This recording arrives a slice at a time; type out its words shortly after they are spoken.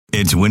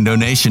It's Window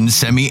Nation's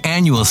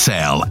semi-annual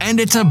sale, and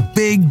it's a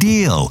big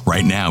deal.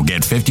 Right now,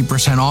 get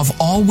 50% off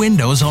all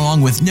windows along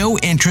with no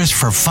interest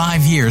for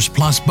 5 years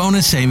plus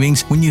bonus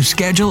savings when you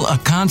schedule a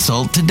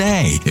consult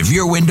today. If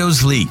your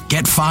windows leak,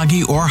 get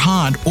foggy or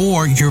hot,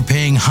 or you're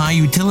paying high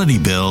utility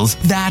bills,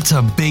 that's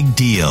a big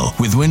deal.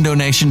 With Window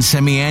Nation's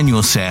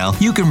semi-annual sale,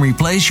 you can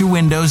replace your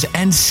windows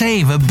and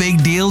save a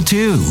big deal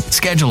too.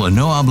 Schedule a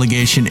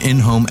no-obligation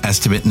in-home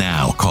estimate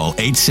now. Call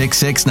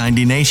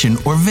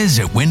 866-90NATION or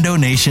visit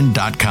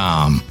windownation.com.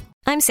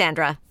 I'm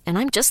Sandra, and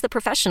I'm just the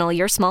professional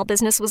your small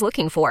business was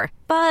looking for.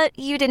 But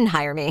you didn't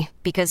hire me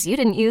because you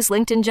didn't use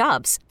LinkedIn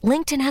Jobs.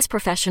 LinkedIn has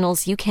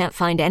professionals you can't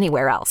find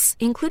anywhere else,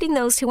 including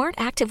those who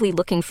aren't actively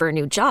looking for a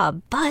new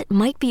job, but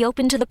might be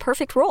open to the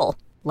perfect role,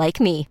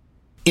 like me.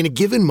 In a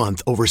given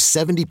month, over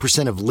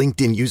 70% of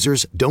LinkedIn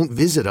users don't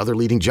visit other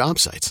leading job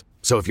sites.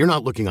 So if you're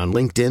not looking on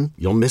LinkedIn,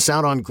 you'll miss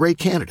out on great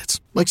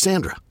candidates like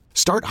Sandra.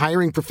 Start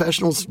hiring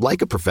professionals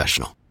like a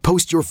professional.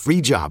 Post your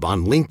free job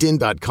on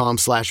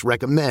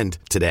linkedin.com/recommend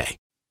today.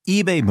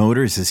 eBay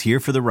Motors is here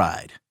for the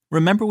ride.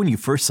 Remember when you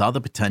first saw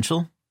the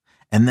potential?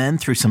 And then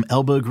through some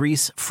elbow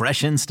grease,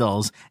 fresh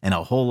installs, and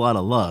a whole lot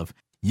of love,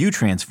 you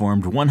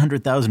transformed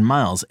 100,000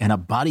 miles and a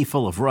body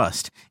full of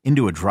rust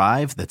into a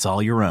drive that's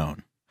all your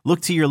own.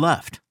 Look to your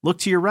left. Look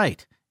to your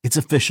right. It's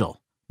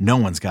official. No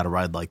one's got a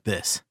ride like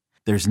this.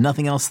 There's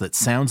nothing else that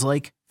sounds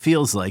like,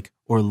 feels like,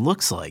 or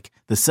looks like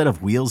the set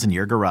of wheels in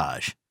your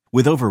garage.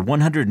 With over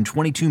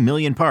 122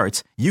 million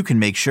parts, you can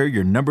make sure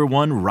your number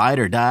one ride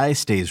or die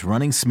stays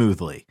running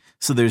smoothly.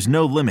 So there's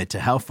no limit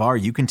to how far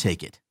you can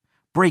take it.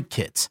 Brake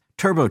kits,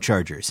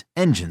 turbochargers,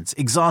 engines,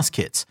 exhaust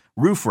kits,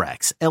 roof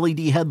racks,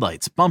 LED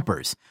headlights,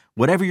 bumpers,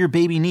 whatever your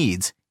baby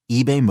needs,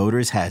 eBay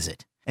Motors has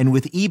it. And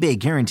with eBay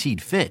Guaranteed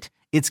Fit,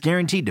 it's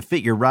guaranteed to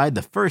fit your ride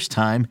the first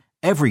time,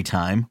 every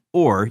time,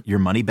 or your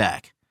money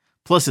back.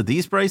 Plus, at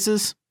these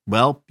prices,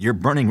 well, you're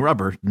burning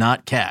rubber,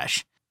 not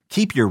cash.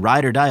 Keep your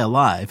ride or die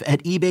alive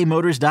at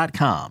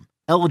ebaymotors.com.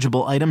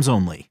 Eligible items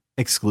only.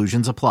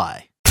 Exclusions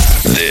apply.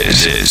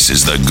 This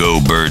is the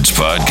Go Birds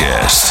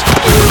Podcast.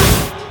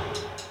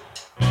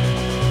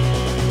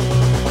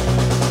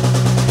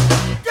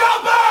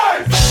 Go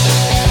Birds!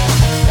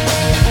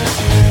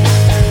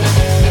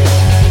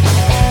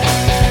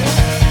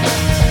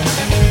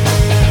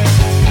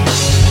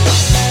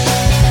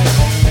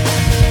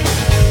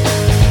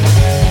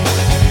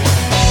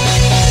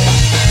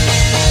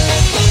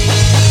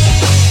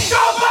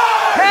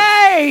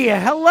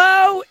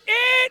 Hello,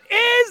 it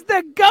is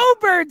the Go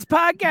Birds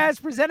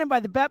podcast presented by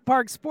the Bet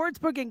Park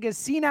Sportsbook and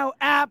Casino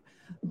app,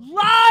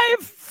 live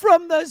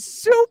from the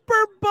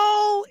Super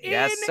Bowl in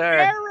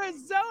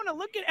Arizona.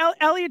 Look at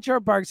Elliot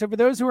Shorr-Parks. So for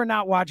those who are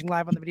not watching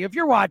live on the video, if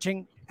you're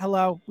watching,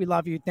 hello, we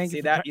love you. Thank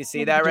you. You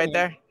see that right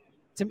there?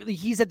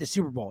 He's at the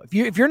Super Bowl.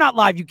 If you're not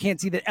live, you can't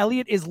see that.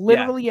 Elliot is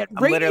literally at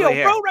Radio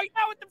Row right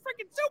now at the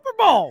freaking Super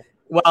Bowl.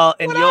 Well,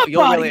 and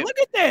you'll really look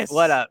at this.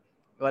 What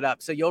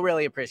up? So you'll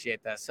really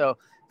appreciate this. So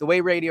the way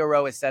Radio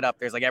Row is set up,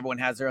 there's like everyone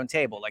has their own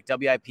table. Like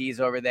WIP's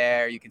over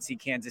there. You can see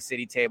Kansas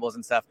City tables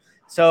and stuff.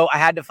 So I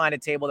had to find a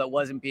table that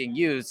wasn't being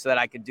used so that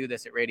I could do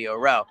this at Radio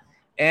Row.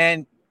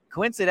 And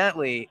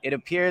coincidentally, it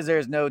appears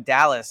there's no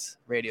Dallas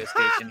radio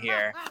station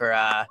here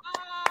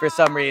for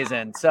some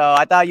reason. So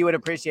I thought you would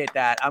appreciate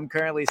that. I'm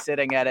currently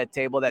sitting at a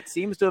table that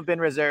seems to have been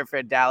reserved for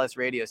a Dallas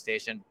radio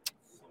station.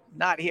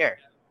 Not here.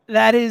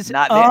 That is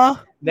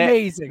not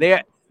amazing.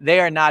 They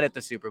are not at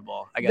the Super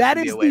Bowl. I guess that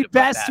is the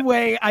best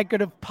way I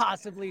could have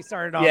possibly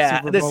started off. Yeah,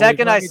 Super the Bowl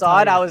second I saw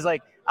it, I was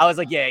like,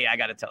 yeah, I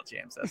got to tell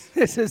James this.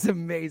 This is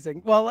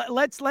amazing. Well,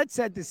 let's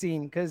set the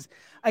scene because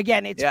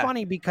again, it's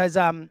funny because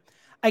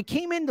I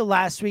came into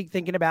last week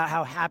thinking about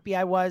how happy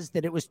I was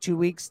that it was 2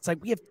 weeks. It's like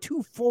we have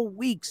 2 full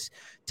weeks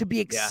to be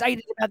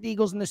excited about the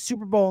Eagles in the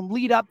Super Bowl and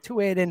lead up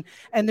to it. And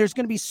there's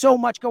going to be so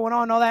much going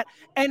on and all that.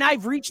 And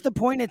I've reached the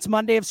point, it's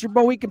Monday of Super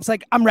Bowl week. I'm just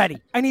like, I'm ready.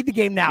 I need the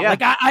game now. Yeah.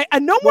 Like I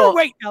no more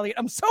wait, Elliot.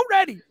 I'm so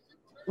ready.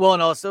 Well,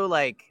 and also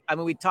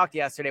we talked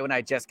yesterday when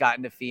I just got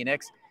into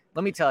Phoenix.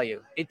 Let me tell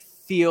you, it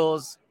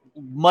feels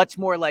much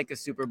more like a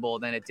Super Bowl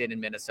than it did in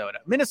Minnesota.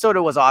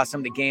 Minnesota was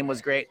awesome. The game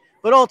was great.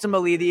 But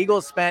ultimately, the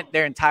Eagles spent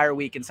their entire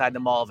week inside the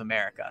Mall of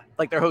America.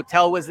 Like their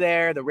hotel was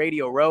there. The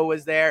Radio Row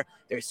was there.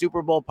 Their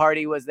Super Bowl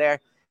party was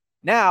there.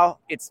 Now,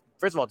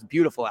 first of all, it's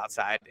beautiful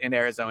outside in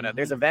Arizona.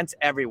 There's events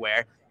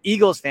everywhere.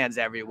 Eagles fans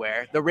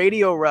everywhere. The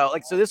Radio Row.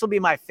 So this will be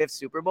my 5th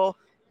Super Bowl.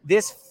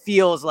 This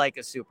feels like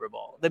a Super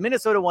Bowl. The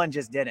Minnesota one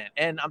just didn't.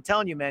 And I'm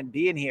telling you, man,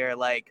 being here,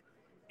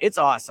 it's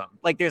awesome.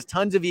 There's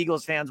tons of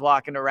Eagles fans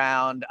walking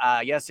around.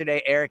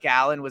 Yesterday, Eric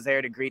Allen was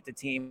there to greet the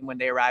team when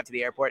they arrived to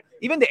the airport.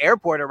 Even the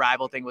airport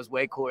arrival thing was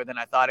way cooler than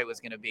I thought it was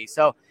going to be.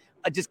 So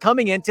just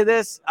coming into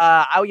this,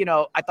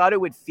 I thought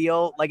it would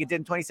feel like it did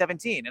in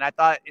 2017. And I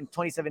thought in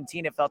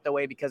 2017, it felt that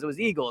way because it was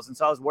Eagles. And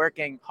so I was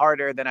working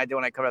harder than I did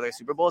when I covered other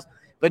Super Bowls.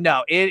 But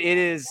no, it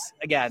is,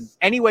 again,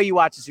 any way you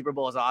watch the Super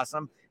Bowl is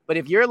awesome. But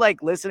if you're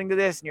listening to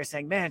this and you're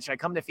saying, man, should I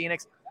come to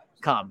Phoenix?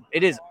 Come.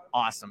 It is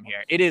awesome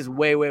here. It is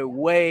way, way,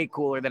 way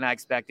cooler than I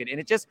expected. And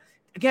it just,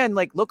 again,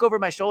 look over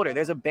my shoulder.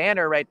 There's a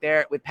banner right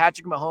there with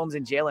Patrick Mahomes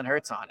and Jalen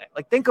Hurts on it.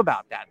 Think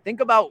about that. Think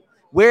about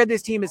where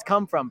this team has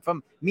come from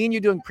me and you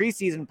doing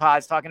preseason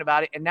pods talking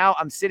about it. And now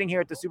I'm sitting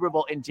here at the Super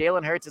Bowl and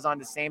Jalen Hurts is on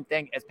the same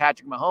thing as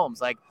Patrick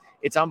Mahomes. Like,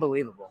 it's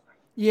unbelievable.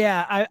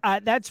 Yeah, I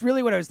that's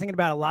really what I was thinking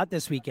about a lot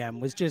this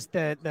weekend was just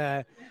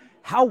the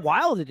how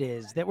wild it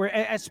is that we're,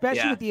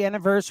 especially with the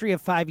anniversary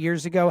of 5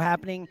 years ago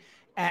happening.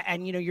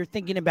 And, you know, you're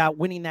thinking about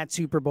winning that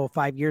Super Bowl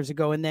 5 years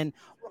ago. And then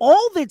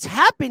all that's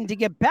happened to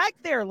get back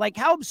there, like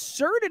how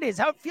absurd it is,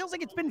 how it feels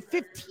like it's been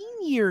 15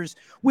 years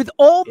with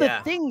all the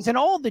things and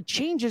all the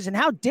changes and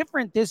how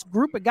different this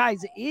group of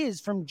guys is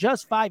from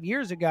just 5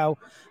 years ago.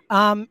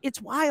 It's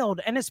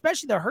wild. And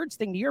especially the Hurts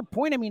thing, to your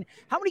point. I mean,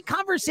 how many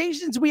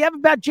conversations we have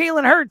about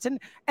Jalen Hurts and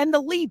the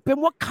leap and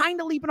what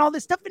kind of leap and all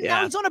this stuff. And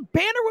now he's on a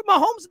banner with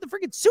Mahomes at the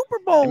freaking Super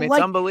Bowl. I mean, it's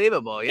like,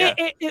 unbelievable. Yeah.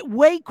 It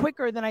way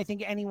quicker than I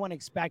think anyone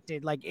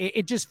expected. Like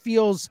it just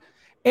feels,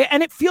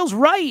 and it feels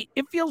right.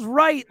 It feels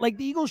right. Like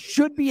the Eagles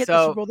should be at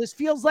the Super Bowl. This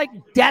feels like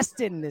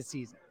destined this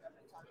season.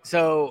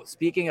 So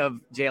speaking of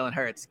Jalen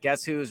Hurts,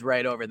 guess who's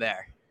right over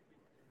there?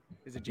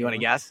 Is it? Do you want to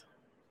guess?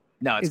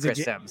 No, it's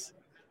Chris Sims.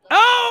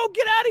 Oh,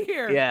 get out of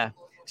here. Yeah.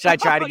 Should I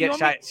try to get,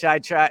 should I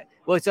try?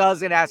 Well, so I was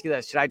going to ask you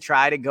this. Should I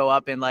try to go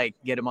up and like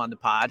get him on the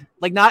pod?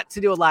 Like not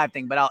to do a live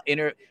thing, but I'll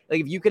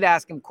like if you could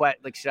ask him,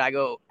 like, should I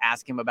go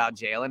ask him about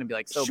Jalen and be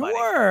like, so buddy?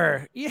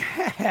 Sure.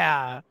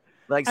 Yeah.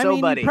 Like,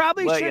 so buddy. You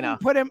probably shouldn't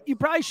put him. You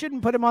probably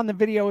shouldn't put him on the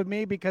video with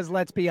me because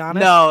let's be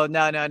honest. No.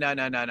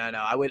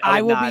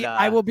 I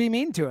will be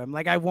mean to him.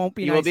 Like I won't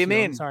be. You nice will be to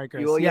mean. Him. Sorry,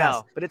 Chris. You will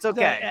yell, but it's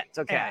okay. It's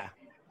okay.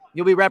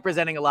 You'll be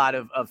representing a lot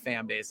of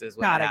fan bases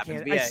when that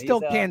happens. I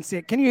still can't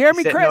sit. Can you hear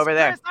me, Chris? Over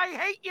there. Chris, I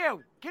hate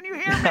you. Can you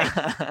hear me?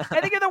 I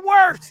think you're the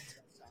worst.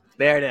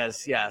 There it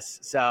is. yes.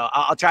 So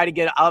I'll try to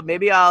get. I'll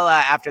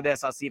after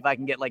this. I'll see if I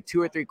can get like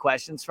 2 or 3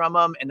 questions from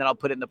him, and then I'll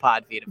put it in the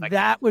pod feed. If I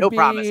that can. Would no be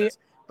promises,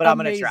 but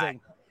amazing. I'm gonna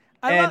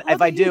try. And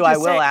if I do, I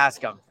will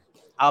ask him.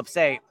 I'll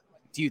say,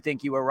 "Do you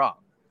think you were wrong?"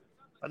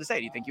 I'll just say,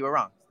 "Do you think you were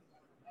wrong?"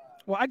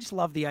 Well, I just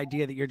love the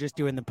idea that you're just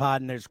doing the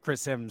pod and there's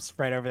Chris Sims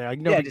right over there. Like,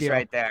 no big just deal.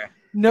 right there.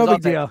 No there's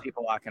big deal.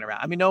 People walking around.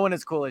 I mean, no one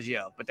as cool as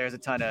you, but there's a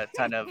ton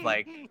of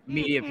like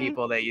media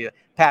people that you.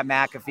 Pat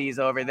McAfee's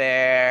over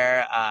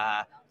there.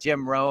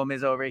 Jim Rome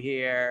is over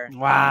here.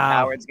 Wow.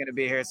 Howard's gonna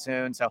be here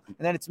soon. So, and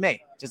then it's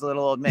me, just a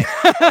little old me.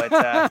 So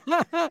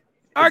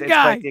Our it's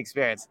guy. quite the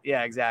experience.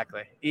 Yeah,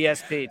 exactly.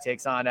 ESP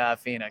takes on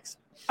Phoenix.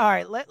 All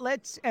right,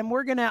 let's and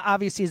we're gonna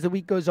obviously as the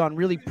week goes on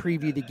really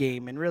preview the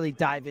game and really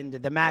dive into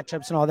the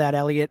matchups and all that.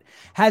 Elliot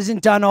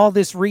hasn't done all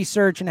this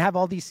research and have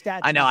all these stats.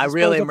 I know. I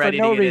really am ready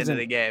to get into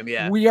the game.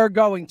 Yeah, we are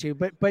going to,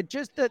 but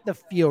just the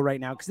feel right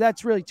now because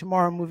that's really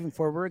tomorrow moving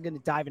forward. We're going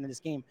to dive into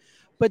this game,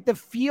 but the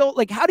feel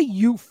like how do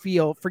you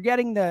feel?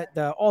 Forgetting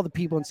the all the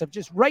people and stuff,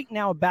 just right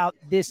now about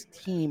this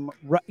team.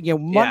 You know,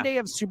 Monday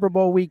of Super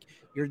Bowl week,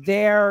 you're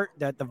there.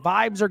 The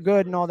vibes are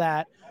good and all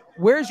that.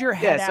 Where's your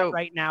head at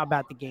right now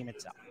about the game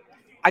itself?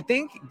 I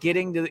think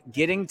getting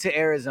to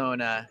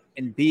Arizona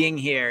and being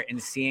here and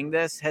seeing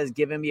this has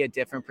given me a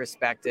different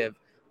perspective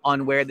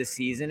on where the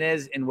season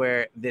is and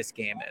where this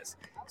game is.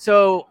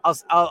 So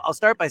I'll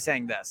start by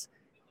saying this.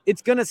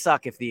 It's going to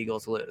suck if the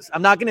Eagles lose.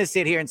 I'm not going to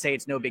sit here and say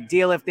it's no big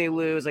deal if they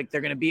lose. Like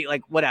they're going to be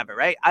like whatever,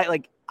 right?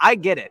 I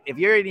get it. If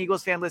you're an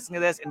Eagles fan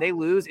listening to this and they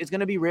lose, it's going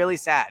to be really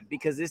sad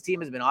because this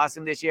team has been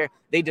awesome this year.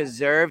 They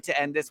deserve to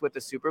end this with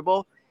the Super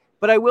Bowl.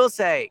 But I will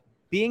say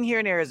being here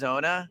in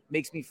Arizona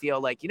makes me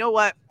feel like, you know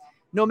what?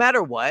 No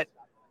matter what,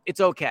 it's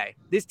okay.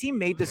 This team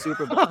made the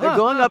Super Bowl. They're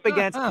going up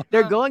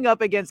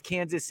against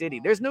Kansas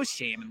City. There's no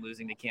shame in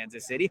losing to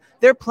Kansas City.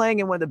 They're playing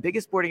in one of the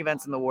biggest sporting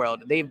events in the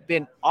world. They've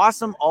been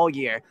awesome all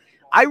year.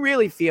 I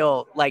really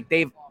feel like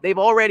they've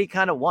already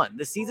kind of won.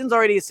 The season's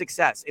already a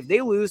success. If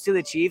they lose to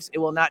the Chiefs, it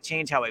will not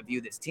change how I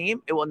view this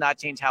team. It will not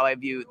change how I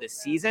view the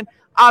season.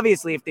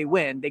 Obviously, if they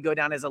win, they go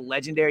down as a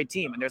legendary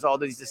team. And there's all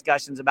these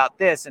discussions about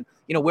this and,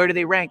 you know, where do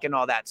they rank and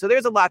all that. So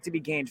there's a lot to be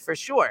gained for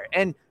sure.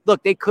 And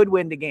look, they could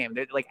win the game.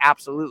 They're like,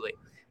 absolutely.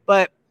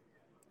 But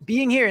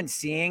being here and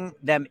seeing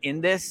them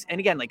in this, and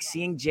again, like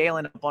seeing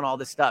Jalen up on all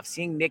this stuff,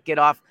 seeing Nick get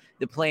off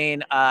the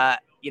plane,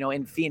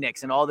 in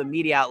Phoenix and all the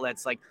media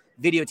outlets, like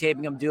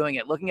videotaping them doing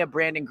it, looking at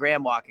Brandon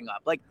Graham walking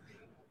up, like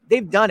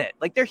they've done it.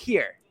 Like they're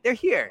here. This,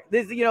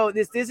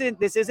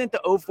 this isn't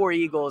the 04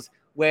 Eagles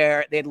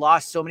where they'd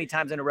lost so many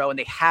times in a row and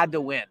they had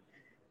to win.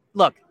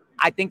 Look,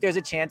 I think there's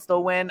a chance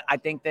they'll win. I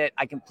think that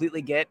I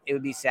completely get it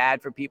would be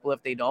sad for people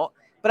if they don't.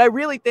 But I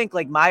really think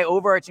like my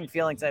overarching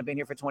feelings, I've been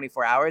here for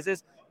 24 hours,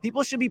 is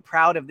people should be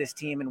proud of this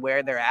team and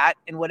where they're at.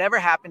 And whatever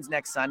happens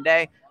next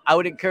Sunday, I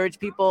would encourage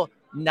people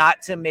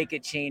not to make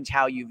it change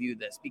how you view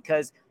this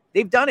because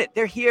they've done it.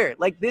 They're here.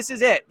 Like, this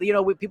is it. You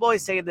know, people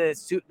always say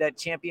that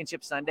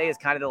Championship Sunday is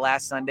kind of the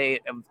last Sunday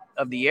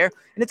of the year.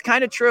 And it's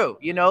kind of true.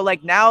 You know,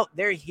 like now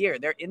they're here.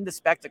 They're in the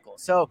spectacle.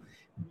 So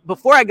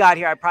before I got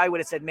here, I probably would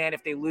have said, man,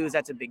 if they lose,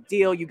 that's a big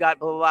deal. You got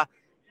blah, blah, blah.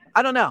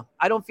 I don't know.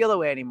 I don't feel that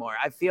way anymore.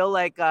 I feel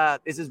like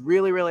this is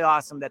really, really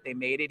awesome that they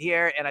made it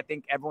here. And I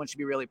think everyone should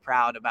be really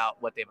proud about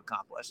what they've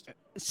accomplished.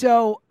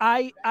 So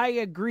I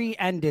agree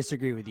and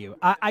disagree with you.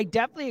 I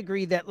definitely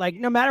agree that, like,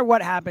 no matter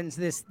what happens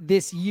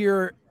this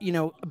year, you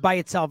know, by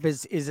itself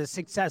is a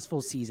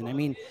successful season. I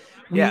mean,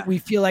 We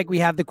feel like we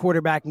have the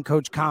quarterback and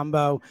coach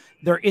combo.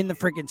 They're in the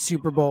freaking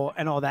Super Bowl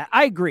and all that.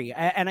 I agree.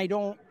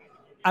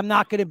 I'm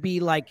not going to be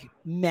like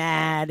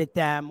mad at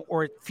them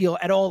or feel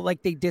at all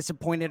like they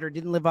disappointed or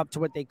didn't live up to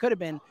what they could have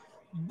been.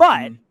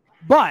 But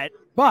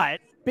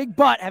big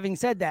but, having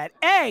said that,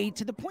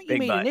 to the point you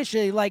made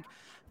initially, like,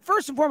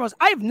 first and foremost,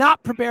 I have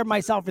not prepared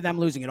myself for them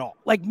losing at all.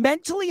 Like,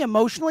 mentally,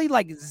 emotionally,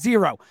 like,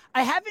 zero.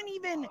 I haven't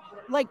even,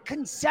 like,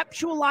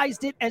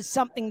 conceptualized it as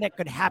something that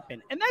could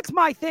happen. And that's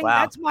my thing.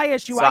 Wow. That's my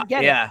issue. I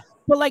get it.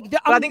 But, like,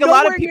 I think a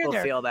lot of people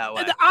feel that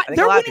way.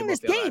 They're winning this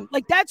game.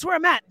 Like, that's where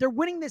I'm at. They're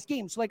winning this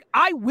game. So, like,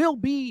 I will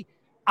be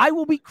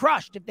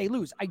crushed if they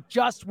lose. I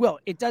just will.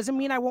 It doesn't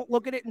mean I won't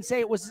look at it and say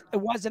it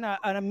wasn't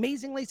an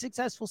amazingly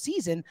successful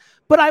season,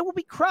 but I will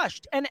be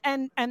crushed. And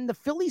the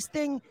Phillies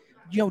thing,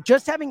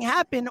 just having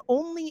happened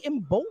only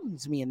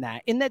emboldens me in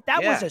that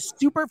was a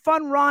super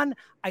fun run.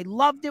 I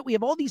loved it. We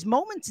have all these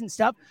moments and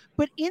stuff,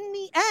 but in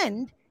the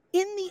end,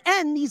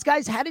 these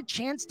guys had a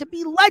chance to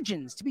be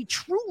legends, to be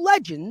true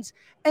legends,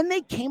 and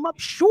they came up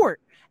short.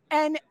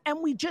 And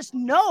we just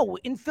know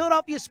in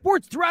Philadelphia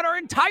sports throughout our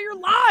entire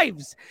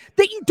lives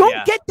that you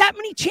don't get that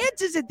many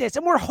chances at this.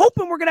 And we're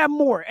hoping we're going to have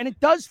more. And it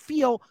does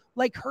feel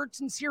like Hurts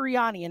and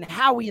Sirianni and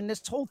Howie and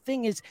this whole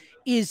thing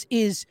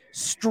is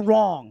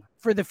strong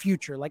for the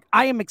future. Like,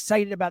 I am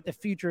excited about the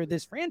future of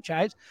this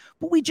franchise,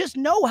 but we just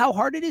know how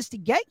hard it is to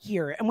get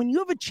here. And when you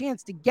have a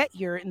chance to get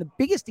here in the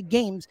biggest of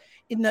games,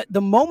 in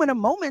the moment of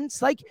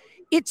moments, like,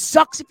 it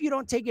sucks if you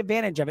don't take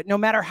advantage of it. No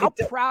matter how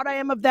proud I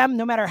am of them,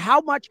 no matter how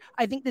much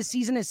I think this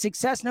season is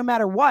success, no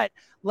matter what,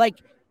 like,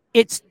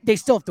 they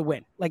still have to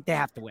win. Like, they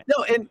have to win.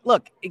 No, and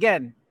look,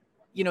 again,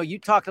 you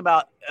talked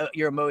about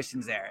your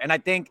emotions there. And I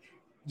think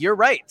you're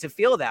right to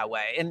feel that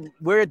way. And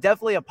we're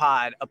definitely a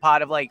pod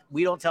of, like,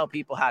 we don't tell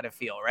people how to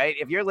feel, right?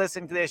 If you're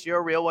listening to this, you're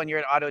a real one, you're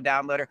an auto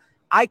downloader.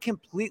 I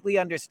completely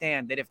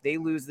understand that if they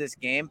lose this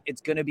game, it's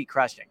going to be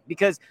crushing,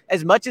 because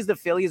as much as the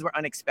Phillies were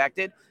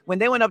unexpected, when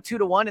they went up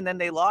 2-1 and then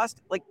they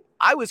lost, like,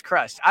 I was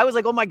crushed. I was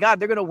like, oh my God,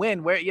 they're going to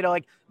win. Where,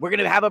 like, we're going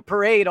to have a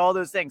parade, all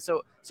those things.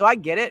 So I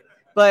get it,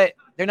 but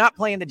they're not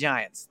playing the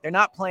Giants. They're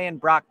not playing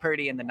Brock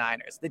Purdy and the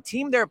Niners. The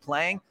team they're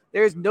playing,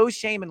 there's no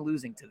shame in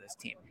losing to this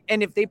team.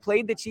 And if they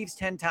played the Chiefs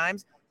 10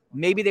 times,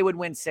 maybe they would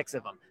win 6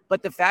 of them.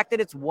 But the fact that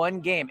it's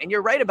one game, and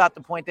you're right about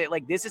the point that,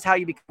 like, this is how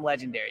you become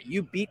legendary.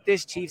 You beat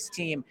this Chiefs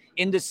team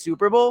in the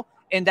Super Bowl,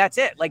 and that's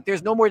it. Like,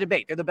 there's no more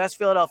debate. They're the best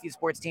Philadelphia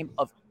sports team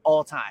of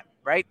all time,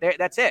 right?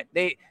 That's it.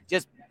 They're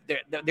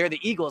the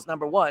Eagles,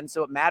 number one,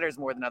 so it matters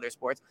more than other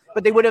sports.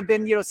 But they would have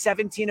been,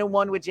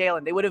 17-1 with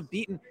Jalen. They would have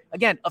beaten,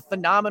 again, a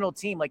phenomenal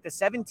team. Like the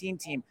 17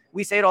 team,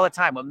 we say it all the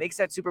time. What makes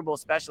that Super Bowl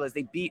special is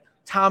they beat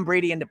Tom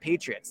Brady and the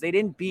Patriots. They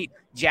didn't beat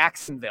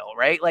Jacksonville,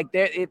 right? Like,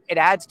 it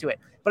adds to it.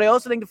 But I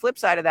also think the flip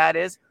side of that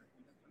is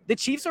the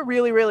Chiefs are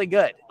really, really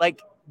good.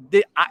 Like,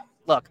 I'm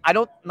not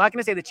going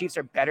to say the Chiefs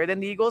are better than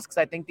the Eagles, because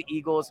I think the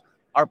Eagles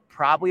are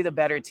probably the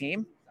better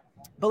team.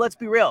 But let's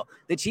be real.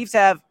 The Chiefs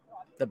have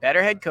the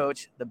better head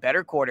coach, the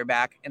better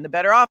quarterback, and the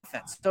better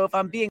offense. So if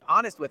I'm being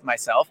honest with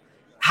myself,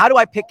 how do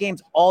I pick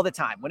games all the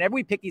time? Whenever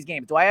we pick these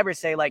games, do I ever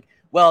say, like,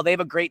 well, they have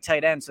a great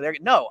tight end, so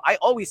no, I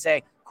always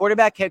say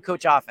quarterback, head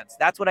coach, offense.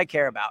 That's what I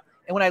care about.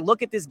 And when I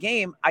look at this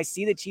game, I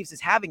see the Chiefs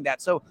as having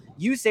that. So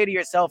you say to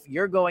yourself,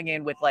 you're going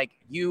in with, like,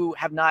 you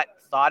have not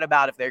thought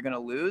about if they're going to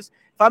lose.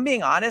 If I'm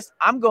being honest,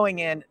 I'm going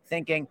in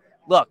thinking,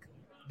 look,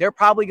 they're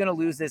probably going to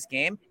lose this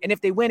game. And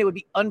if they win, it would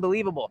be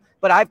unbelievable.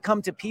 But I've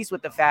come to peace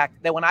with the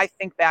fact that when I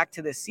think back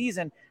to this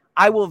season,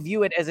 I will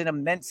view it as an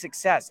immense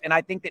success. And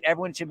I think that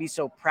everyone should be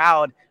so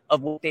proud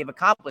of what they've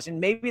accomplished. And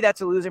maybe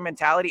that's a loser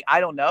mentality. I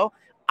don't know.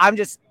 I'm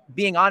just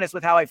being honest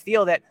with how I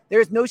feel, that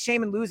there's no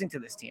shame in losing to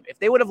this team. If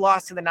they would have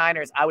lost to the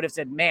Niners, I would have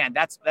said, man,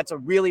 that's a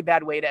really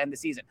bad way to end the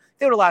season. If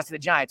they would have lost to the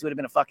Giants, it would have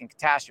been a fucking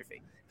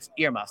catastrophe.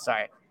 Earmuff,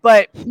 sorry.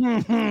 But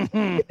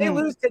if they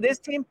lose to this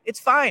team, it's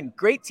fine.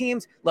 Great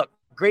teams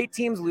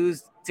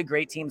lose to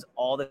great teams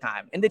all the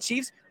time. And the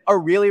Chiefs are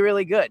really,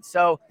 really good.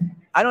 So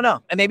I don't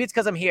know. And maybe it's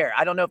because I'm here.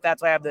 I don't know if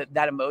that's why I have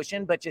that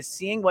emotion, but just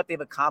seeing what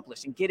they've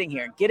accomplished and getting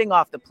here and getting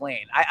off the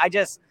plane.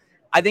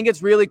 I think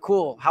it's really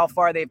cool how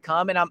far they've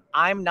come. And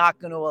I'm not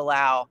going to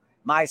allow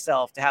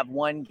myself to have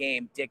one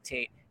game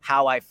dictate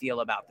how I feel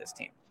about this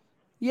team.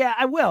 Yeah,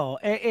 I will.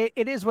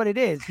 It is what it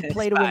is. You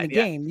play to win the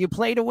game. You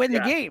play to win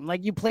the game.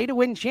 Like, you play to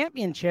win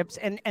championships,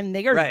 and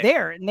they are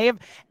there.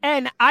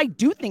 And I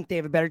do think they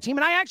have a better team.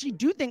 And I actually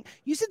do think,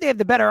 you said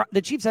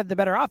the Chiefs have the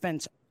better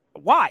offense.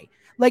 Why?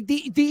 Like,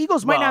 the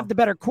Eagles might not have the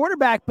better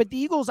quarterback, but the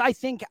Eagles, I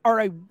think, are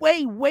a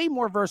way, way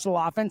more versatile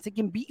offense that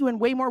can beat you in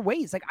way more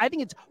ways. Like, I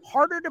think it's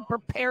harder to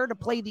prepare to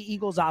play the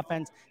Eagles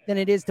offense than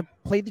it is to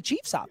play the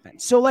Chiefs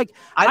offense. So, like,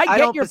 I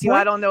get your point,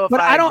 I don't know if but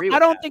I don't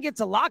that. think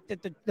it's a lock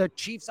that the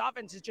Chiefs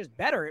offense is just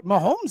better.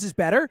 Mahomes is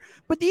better,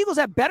 but the Eagles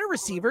have better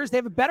receivers. They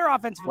have a better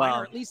offensive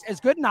line, or at least as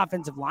good an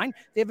offensive line.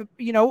 They have,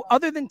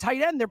 other than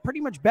tight end, they're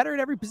pretty much better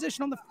at every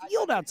position on the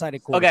field outside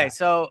of quarterback. Okay,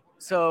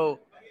 so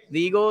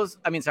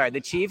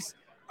the Chiefs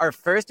are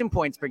first in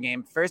points per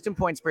game, first in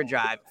points per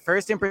drive,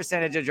 first in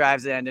percentage of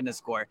drives that end in a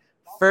score,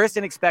 first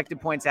in expected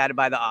points added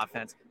by the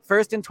offense,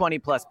 first in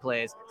 20-plus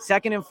plays,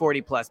 second in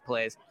 40-plus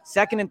plays,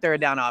 second in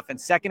third down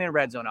offense, second in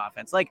red zone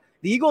offense. Like,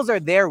 the Eagles are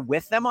there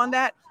with them on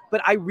that.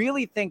 But I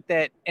really think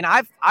that, and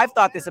I've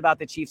thought this about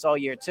the Chiefs all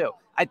year too.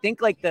 I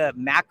think like the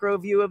macro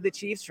view of the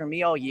Chiefs for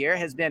me all year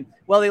has been,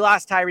 well, they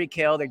lost Tyreek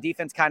Hill, their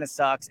defense kind of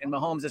sucks, and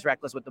Mahomes is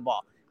reckless with the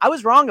ball. I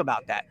was wrong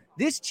about that.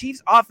 This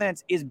Chiefs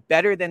offense is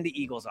better than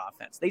the Eagles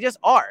offense. They just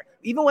are.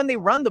 Even when they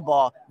run the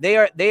ball, they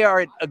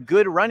are a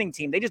good running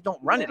team. They just don't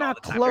run it all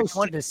the time. They're not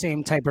close to the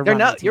same type of running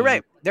running team. You're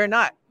right. They're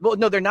not. Well,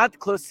 no, they're not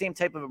close to the same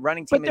type of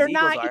running team as the Eagles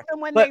are. But they're not,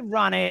 even when they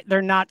run it,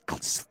 they're not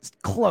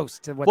close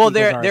to what Well, the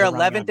Eagles are. They're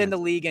 11th in the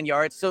league in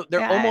yards, so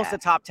they're almost a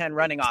top 10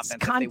 running offense.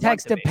 It's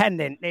context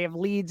dependent. They have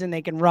leads and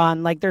they can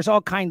run. Like, there's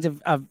all kinds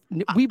of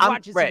we've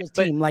watched this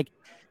team. Like,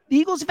 the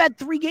Eagles have had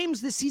 3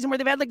 games this season where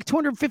they've had like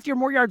 250 or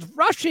more yards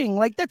rushing.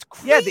 Like, that's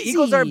crazy. Yeah, the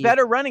Eagles are a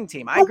better running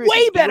team. I agree.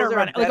 Way better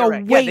running.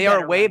 They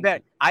are way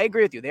better. I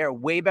agree with you. They are a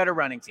way better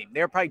running team.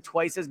 They're probably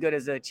twice as good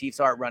as the Chiefs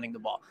are at running the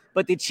ball.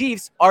 But the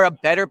Chiefs are a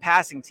better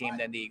passing team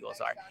than the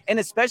Eagles are. And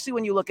especially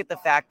when you look at the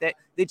fact that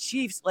the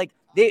Chiefs, like,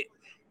 the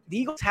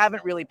Eagles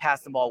haven't really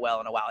passed the ball well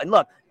in a while. And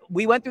look,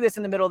 we went through this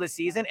in the middle of the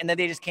season, and then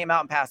they just came out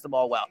and passed the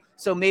ball well.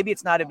 So maybe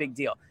it's not a big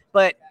deal.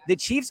 But the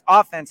Chiefs'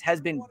 offense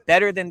has been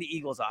better than the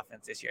Eagles'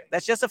 offense this year.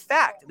 That's just a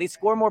fact. They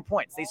score more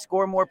points. They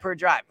score more per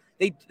drive.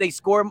 They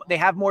score. They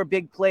have more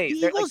big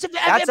plays. The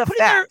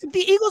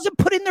Eagles have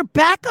put in their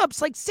backups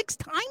like 6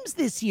 times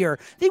this year.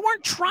 They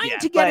weren't trying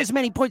to get as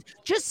many points.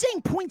 Just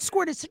saying points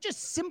scored is such a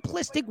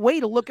simplistic way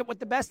to look at what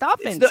the best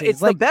offense is. It's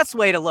the best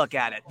way to look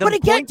at it. But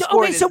again,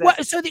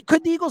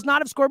 could the Eagles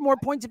not have scored more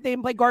points if they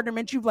didn't play Gardner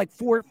Minshew like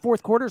 4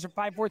 fourth quarters or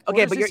 5 fourth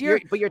quarters this year?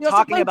 But you're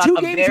talking about 2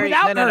 games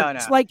without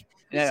Hurts. Like,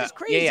 this is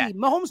crazy.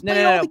 Mahomes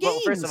played all the games.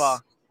 Well, first of all,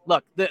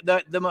 look,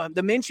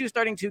 the Minshew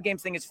starting 2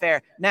 games thing is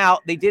fair. Now,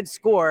 they did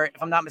score,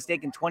 if I'm not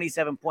mistaken,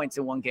 27 points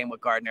in one game with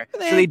Gardner. So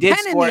they did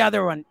 10 score in the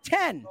other one.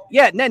 10.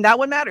 Yeah, then that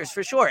one matters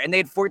for sure. And they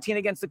had 14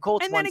 against the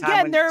Colts. And then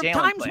again, there are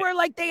times where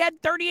like they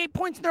had 38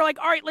 points and they're like,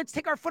 all right, let's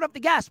take our foot off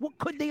the gas. What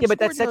could they have scored?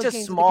 But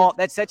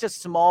that's such a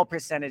small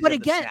percentage. But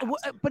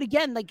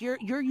again, like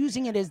you're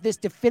using it as this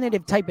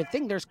definitive type of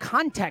thing. There's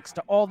context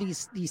to all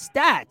these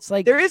stats.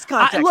 Like, there is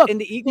context. Look, in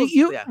the Eagles.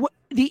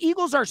 The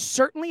Eagles are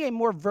certainly a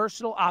more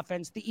versatile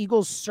offense. The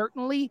Eagles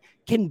certainly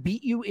can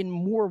beat you in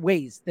more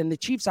ways than the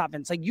Chiefs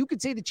offense. Like, you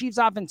could say the Chiefs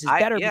offense is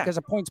better because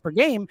of points per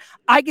game.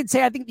 I could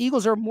say I think the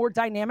Eagles are a more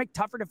dynamic,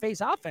 tougher to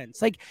face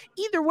offense. Like,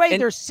 either way,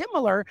 they're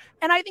similar.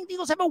 And I think the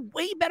Eagles have a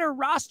way better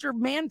roster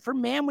man for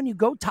man when you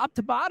go top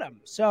to bottom.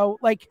 So,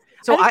 like,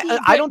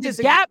 I don't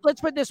disagree. Let's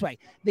put it this way.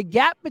 The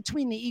gap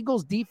between the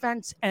Eagles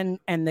defense and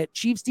the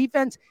Chiefs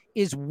defense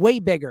is way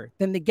bigger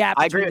than the gap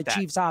between the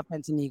Chiefs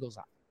offense and the Eagles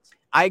offense.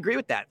 I agree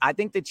with that. I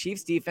think the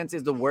Chiefs defense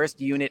is the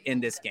worst unit in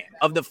this game.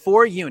 Of the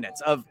 4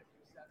 units, of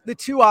the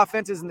 2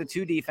 offenses and the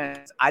 2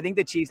 defense, I think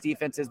the Chiefs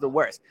defense is the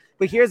worst.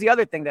 But here's the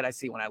other thing that I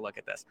see when I look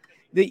at this.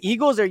 The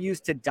Eagles are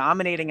used to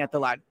dominating at the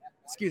line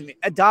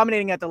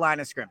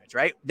of scrimmage,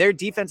 right? Their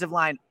defensive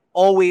line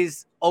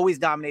always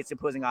dominates the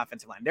opposing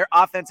offensive line. Their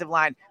offensive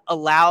line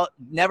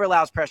never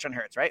allows pressure on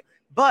Hurts, right?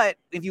 But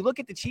if you look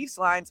at the Chiefs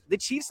lines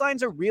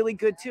are really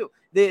good too.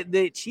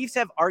 The Chiefs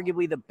have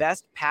arguably the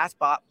best pass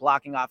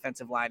blocking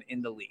offensive line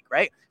in the league,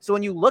 right? So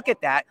when you look at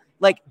that,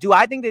 like, do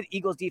I think that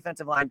Eagles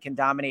defensive line can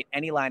dominate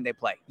any line they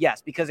play?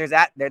 Yes, because they're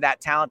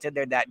that talented,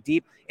 they're that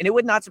deep, and it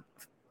would not.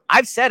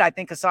 I've said I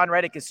think Hassan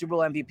Reddick is Super Bowl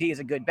MVP is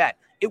a good bet.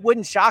 It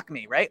wouldn't shock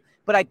me, right?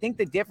 But I think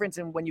the difference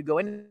in when you go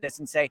into this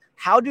and say,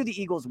 how do the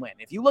Eagles win?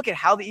 If you look at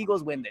how the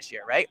Eagles win this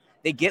year, right?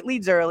 They get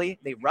leads early,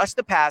 they rush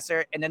the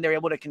passer, and then they're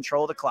able to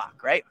control the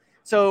clock, right?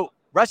 So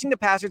rushing the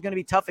passer is going to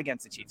be tough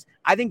against the Chiefs.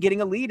 I think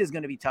getting a lead is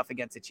going to be tough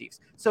against the Chiefs.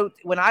 So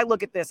when I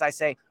look at this, I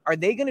say, are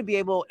they going to be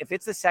able, if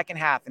it's the second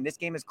half and this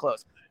game is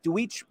close,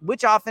 which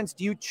offense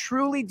do you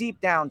truly deep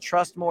down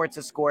trust more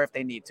to score if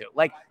they need to?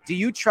 Like, do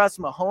you trust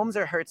Mahomes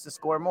or Hurts to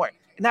score more?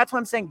 And that's what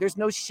I'm saying. There's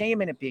no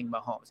shame in it being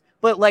Mahomes.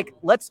 But like,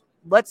 let's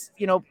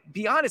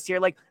be honest here.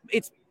 Like,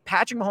 it's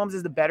Patrick Mahomes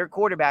is the better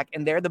quarterback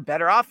and they're the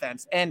better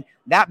offense, and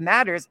that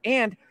matters.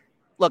 And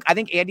look, I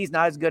think Andy's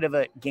not as good of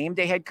a game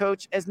day head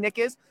coach as Nick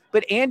is,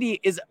 but Andy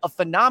is a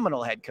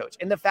phenomenal head coach.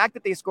 And the fact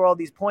that they score all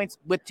these points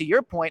with, to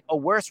your point, a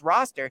worse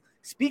roster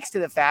speaks to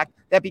the fact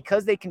that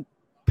because they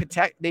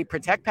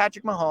protect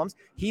Patrick Mahomes,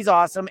 he's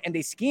awesome, and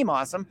they scheme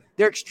awesome,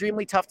 they're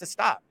extremely tough to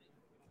stop.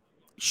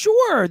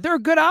 Sure, they're a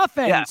good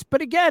offense, but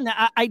again,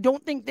 I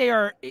don't think they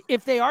are.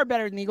 If they are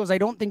better than the Eagles, I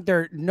don't think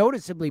they're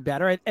noticeably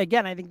better.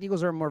 Again, I think the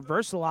Eagles are a more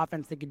versatile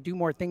offense that can do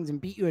more things and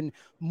beat you in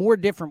more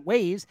different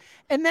ways.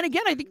 And then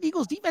again, I think the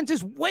Eagles defense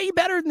is way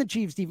better than the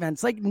Chiefs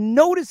defense, like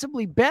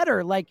noticeably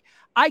better. Like,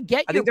 I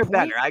think they're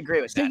better. I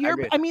agree with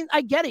that.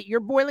 I get it. You're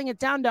boiling it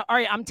down to, all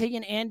right, I'm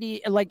taking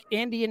Andy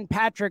and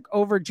Patrick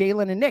over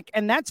Jalen and Nick,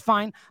 and that's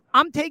fine.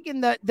 I'm taking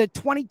the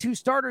 22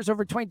 starters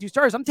over 22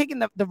 starters. I'm taking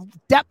the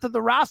depth of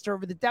the roster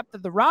over the depth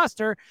of the the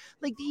roster.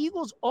 Like the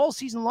Eagles all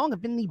season long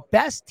have been the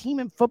best team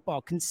in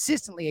football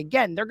consistently.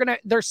 Again, they're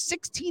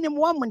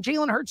 16-1 when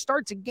Jalen Hurts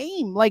starts a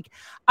game. Like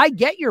I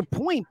get your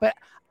point, but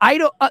I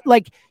don't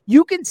like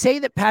you can say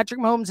that Patrick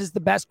Mahomes is the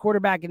best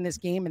quarterback in this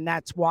game, and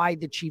that's why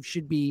the Chiefs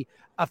should be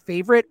a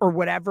favorite or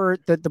whatever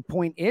the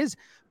point is.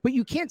 But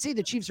you can't say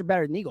the Chiefs are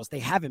better than the Eagles. They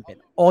haven't been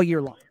all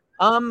year long.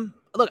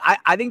 Look,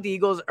 I think the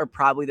Eagles are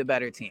probably the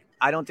better team.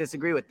 I don't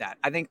disagree with that.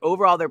 I think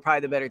overall they're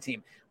probably the better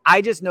team.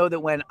 I just know that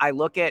when I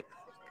look at,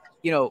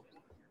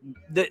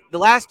 the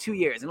last 2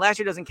 years, and last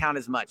year doesn't count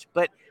as much,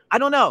 but I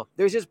don't know.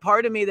 There's just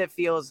part of me that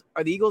feels,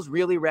 are the Eagles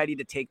really ready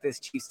to take this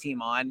Chiefs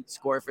team on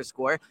score for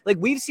score? Like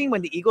we've seen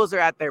when the Eagles are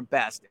at their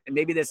best, and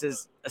maybe this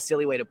is a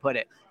silly way to put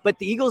it, but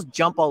the Eagles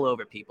jump all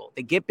over people.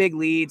 They get big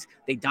leads.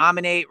 They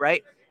dominate,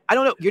 right? I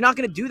don't know. You're not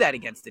going to do that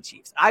against the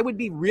Chiefs. I would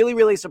be really,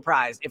 really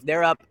surprised if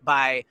they're up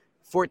by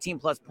 14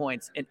 plus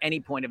points at any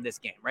point of this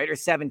game, right? Or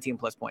 17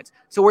 plus points.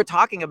 So we're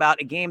talking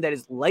about a game that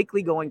is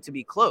likely going to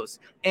be close.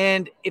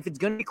 And if it's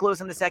going to be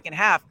close in the second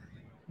half,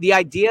 the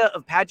idea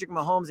of Patrick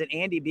Mahomes and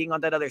Andy being on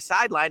that other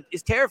sideline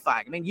is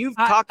terrifying. I mean, you've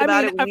talked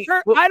about it.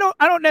 I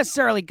don't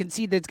necessarily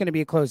concede that it's going to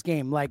be a close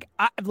game. When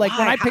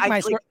I pick my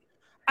score,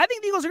 I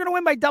think the Eagles are going to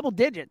win by double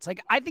digits. Like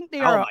I think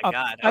they are.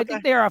 I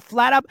think they are a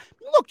flat up.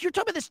 Look, you're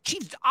talking about this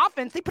Chiefs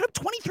offense. They put up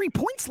 23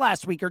 points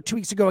last week or 2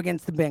 weeks ago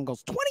against the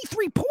Bengals.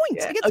 23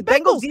 points against the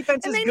Bengals.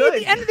 Defense and is they good. need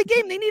at the end of the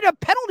game. They need a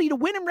penalty to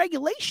win in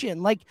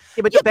regulation. But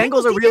the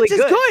Bengals are really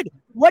good.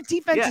 What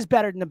defense is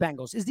better than the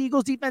Bengals? Is the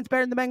Eagles defense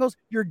better than the Bengals?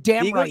 You're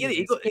damn right.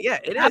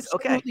 It is.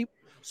 Okay.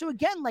 So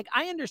again,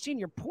 I understand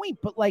your point,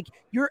 but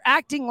you're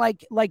acting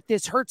like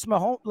this hurts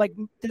Mahomes, like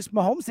this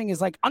Mahomes thing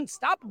is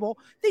unstoppable.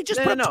 They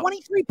just put up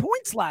 23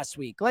 points last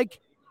week. I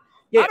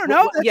don't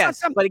know.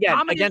 But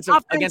again, against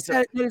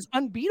that is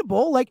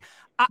unbeatable.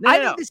 I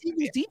think this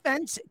Eagles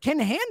defense can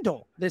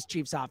handle this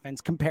Chiefs offense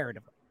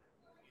comparatively.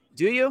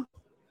 Do you?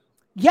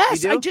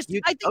 Yes, I think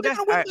they're going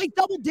to win by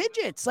double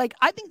digits.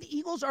 I think the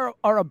Eagles are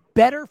a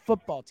better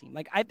football team.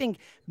 I think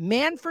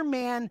man for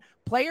man,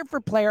 player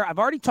for player. I've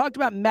already talked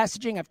about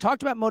messaging. I've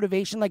talked about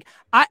motivation.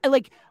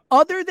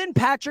 Other than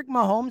Patrick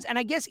Mahomes, and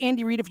I guess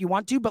Andy Reid if you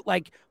want to, but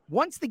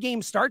once the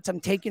game starts, I'm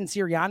taking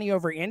Sirianni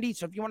over Andy.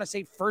 So if you want to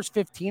say first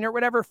 15 or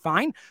whatever,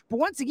 fine. But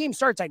once the game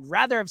starts, I'd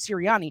rather have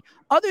Sirianni.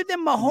 Other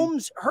than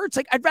Mahomes hurts,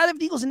 I'd rather have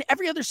the Eagles in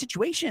every other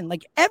situation.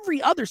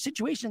 Every other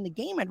situation in the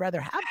game, I'd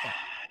rather have them.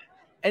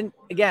 And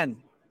again,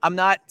 I'm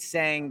not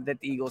saying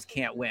that the Eagles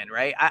can't win,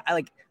 right?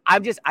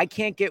 I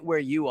can't get where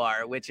you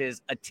are, which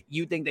is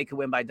you think they could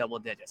win by double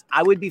digits.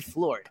 I would be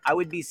floored. I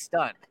would be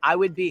stunned.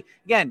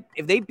 Again,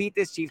 if they beat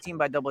this Chiefs team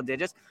by double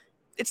digits,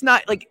 it's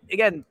not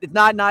it's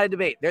not a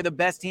debate. They're the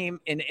best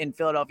team in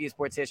Philadelphia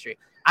sports history.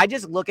 I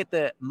just look at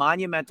the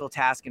monumental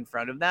task in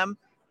front of them.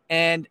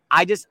 And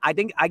I guess I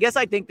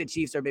think the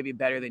Chiefs are maybe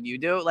better than you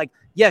do.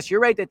 Yes, you're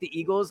right that the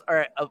Eagles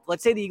are,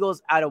 let's say the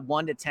Eagles out of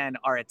 1 to 10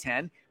 are a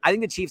 10. I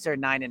think the Chiefs are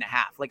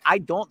 9.5. I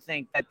don't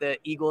think that the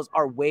Eagles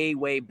are way,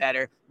 way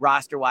better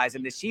roster wise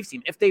than this Chiefs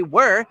team. If they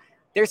were,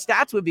 their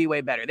stats would be way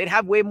better. They'd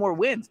have way more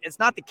wins. It's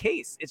not the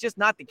case. It's just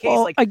not the case.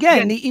 Well,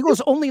 again, the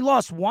Eagles only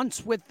lost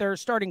once with their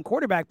starting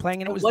quarterback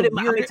playing, and it was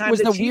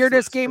the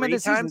weirdest game of the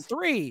season.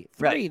 Three.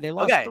 Right. They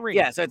lost 3.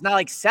 Yeah, so it's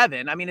not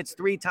 7. I mean, it's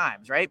 3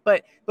 times, right?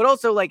 But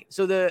also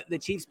so the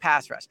Chiefs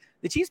pass rush.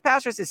 The Chiefs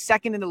pass rush is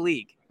second in the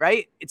league,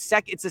 right? It's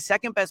the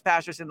second best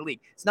pass rush in the league.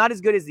 It's not as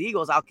good as the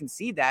Eagles. I'll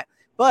concede that.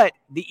 But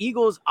the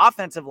Eagles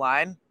offensive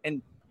line,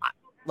 and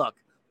look,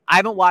 I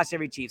haven't watched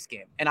every Chiefs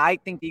game, and I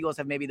think the Eagles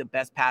have maybe the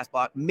best pass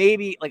block.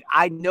 Maybe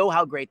I know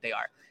how great they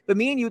are, but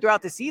me and you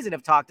throughout the season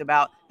have talked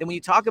about that when you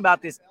talk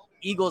about this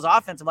Eagles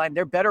offensive line,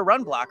 they're better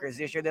run blockers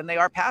this year than they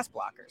are pass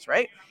blockers,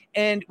 right?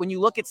 And when you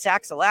look at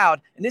sacks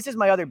allowed, and this is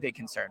my other big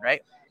concern,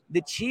 right?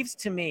 The Chiefs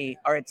to me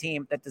are a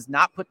team that does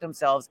not put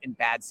themselves in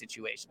bad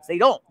situations. They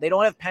don't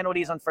have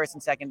penalties on first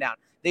and second down.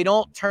 They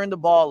don't turn the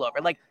ball over.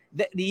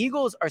 The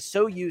Eagles are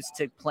so used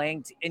to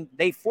playing, and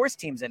they force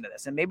teams into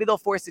this, and maybe they'll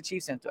force the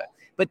Chiefs into it.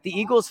 But the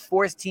Eagles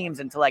force teams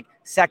into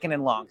second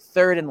and long,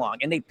 third and long,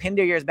 and they pin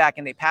their ears back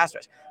and they pass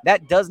rush.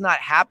 That does not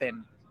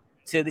happen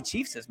to the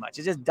Chiefs as much.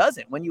 It just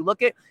doesn't. When you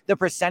look at the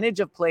percentage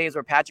of plays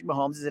where Patrick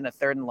Mahomes is in a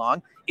third and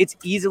long, it's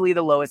easily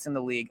the lowest in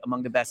the league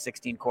among the best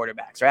 16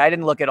 quarterbacks, right? I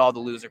didn't look at all the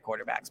loser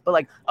quarterbacks,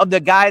 but of the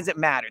guys that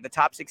matter, the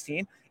top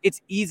 16,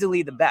 it's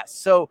easily the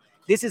best. So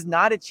this is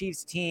not a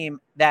Chiefs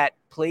team that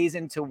plays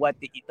into what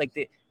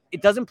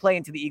it doesn't play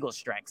into the Eagles'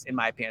 strengths, in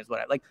my opinion, is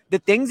what the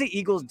things the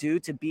Eagles do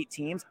to beat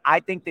teams. I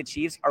think the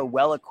Chiefs are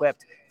well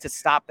equipped to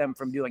stop them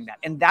from doing that.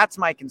 And that's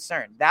my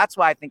concern. That's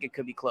why I think it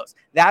could be close.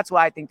 That's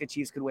why I think the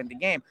Chiefs could win the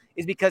game,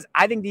 is because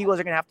I think the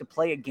Eagles are going to have to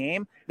play a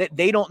game that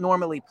they don't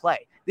normally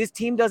play. This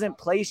team doesn't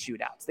play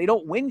shootouts. They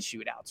don't win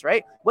shootouts,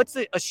 right? What's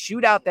a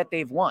shootout that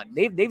they've won?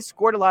 They've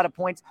scored a lot of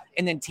points,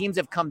 and then teams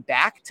have come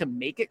back to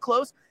make it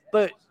close.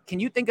 But can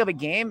you think of a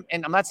game,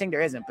 and I'm not saying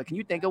there isn't, but can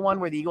you think of one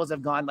where the Eagles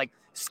have gone like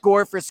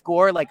score for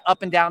score, like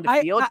up and down the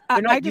field?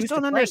 I just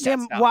don't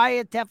understand why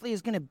it definitely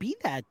is going to be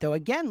that, though.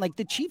 Again, like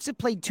the Chiefs have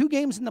played 2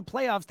 games in the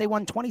playoffs. They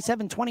won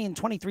 27-20 and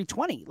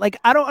 23-20. Like,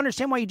 I don't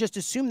understand why you just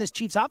assume this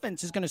Chiefs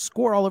offense is going to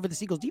score all over the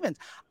Eagles defense.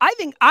 I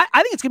think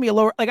it's going to be a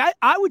lower, like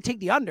I would take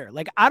the under.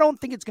 Like, I don't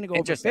think it's going to go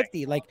over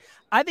 50. Like,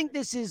 I think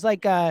this is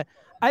like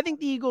I think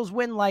the Eagles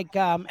win like,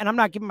 and I'm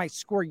not giving my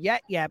score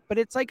yet, but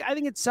it's like, I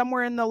think it's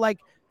somewhere in the like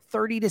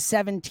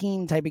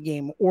 30-17 type of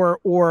game or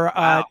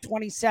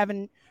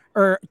 27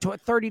 or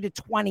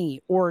 30-20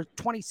 or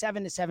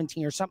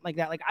 27-17 or something like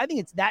that. Like, I think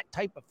it's that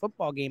type of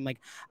football game. Like,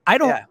 I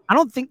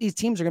don't think these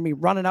teams are going to be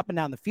running up and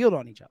down the field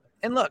on each other.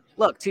 And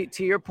look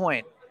to your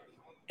point,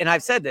 and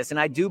I've said this, and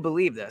I do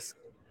believe this.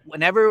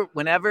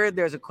 Whenever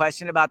there's a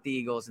question about the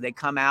Eagles, they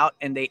come out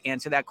and they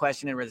answer that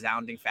question in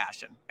resounding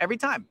fashion every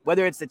time.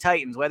 Whether it's the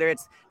Titans, whether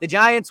it's the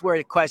Giants, were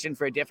a question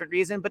for a different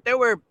reason, but there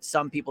were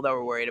some people that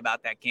were worried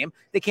about that game.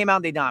 They came out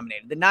and they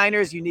dominated. The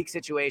Niners, unique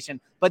situation,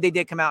 but they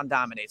did come out and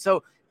dominate.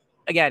 So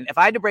again, if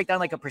I had to break down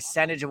like a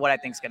percentage of what I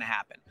think is going to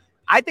happen,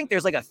 I think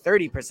there's like a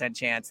 30%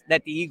 chance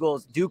that the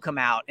Eagles do come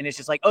out and it's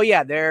just like, oh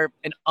yeah, they're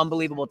an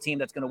unbelievable team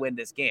that's going to win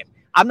this game.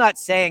 I'm not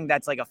saying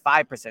that's like a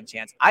 5%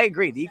 chance. I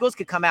agree. The Eagles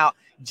could come out,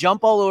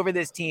 jump all over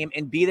this team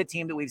and be the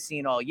team that we've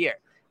seen all year.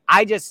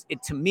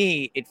 To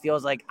me, it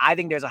feels like I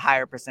think there's a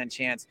higher percent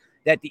chance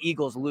that the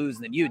Eagles lose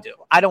than you do.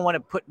 I don't want to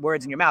put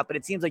words in your mouth, but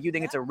it seems like you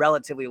think it's a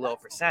relatively low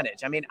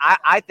percentage. I mean,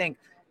 I think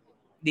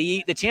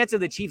the chance of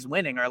the Chiefs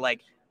winning are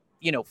like,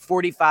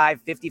 45,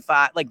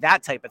 55, like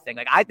that type of thing.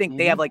 Like, I think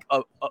they have like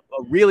a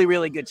really,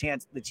 really good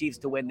chance the Chiefs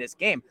to win this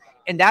game.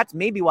 And that's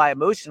maybe why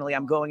emotionally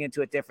I'm going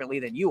into it differently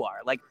than you are.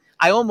 Like,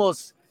 I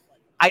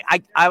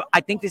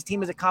think this team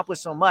has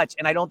accomplished so much,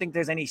 and I don't think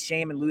there's any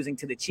shame in losing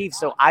to the Chiefs.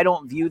 So I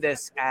don't view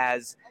this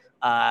as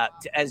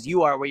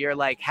you are, where you're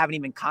like, haven't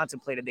even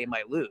contemplated they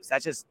might lose.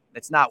 That's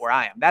not where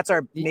I am. That's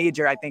our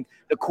major, I think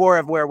the core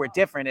of where we're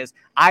different is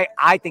I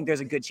think there's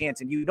a good chance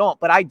and you don't,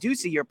 but I do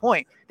see your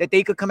point that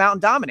they could come out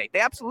and dominate.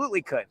 They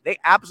absolutely could.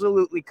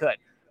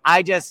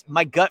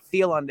 My gut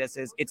feel on this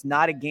is it's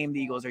not a game the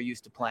Eagles are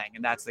used to playing.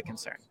 And that's the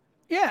concern.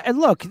 Yeah, and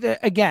look,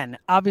 again,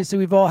 obviously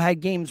we've all had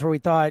games where we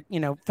thought,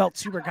 felt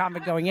super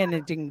confident going in,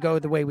 and it didn't go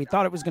the way we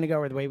thought it was going to go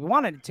or the way we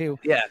wanted it to.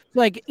 Yeah.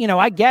 Like,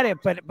 I get it,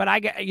 but I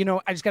get,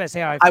 I just got to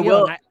say how I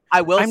feel.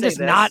 I will I'm say just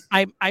this. not,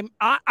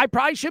 I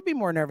probably should be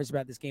more nervous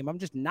about this game. I'm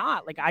just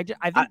not. Like, I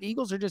think the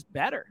Eagles are just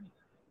better.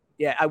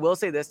 Yeah, I will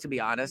say this, to be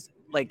honest.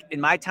 Like,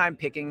 in my time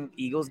picking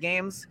Eagles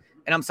games,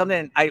 and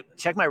I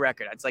check my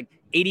record. It's like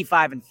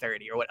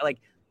 85-30 or what, like,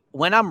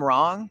 when I'm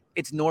wrong,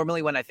 it's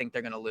normally when I think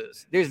they're going to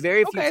lose. There's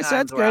very few times so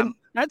that's where good.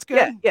 That's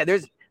good. Yeah.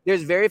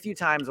 There's very few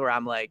times where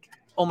I'm like,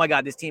 oh my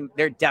God, this team,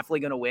 they're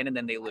definitely going to win, and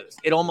then they lose.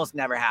 It almost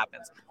never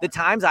happens. The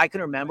times I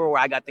can remember where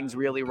I got things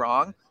really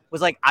wrong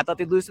was like, I thought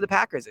they'd lose to the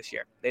Packers this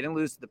year. They didn't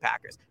lose to the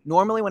Packers.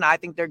 Normally when I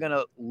think they're going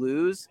to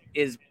lose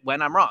is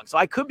when I'm wrong. So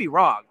I could be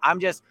wrong. I'm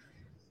just,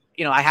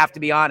 I have to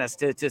be honest,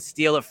 to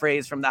steal a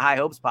phrase from the High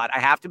Hopes pod. I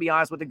have to be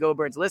honest with the Go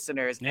Birds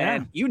listeners. Yeah.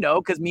 And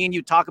because me and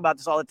you talk about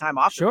this all the time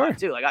off the pod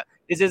too. Like,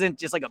 this isn't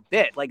just like a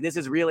bit. Like, this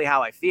is really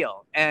how I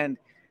feel. And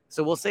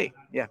so we'll see.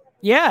 Yeah.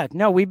 Yeah.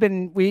 No, you've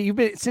been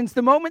since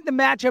the moment the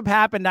matchup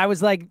happened, I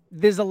was like,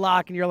 this is a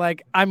lock. And you're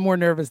like, I'm more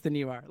nervous than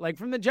you are. Like,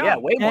 from the jump. Yeah,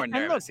 way more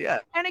nervous. Yeah.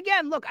 And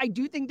again, look, I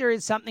do think there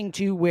is something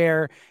to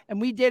where,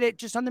 and we did it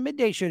just on the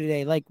midday show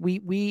today. Like,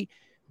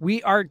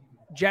 our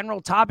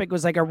general topic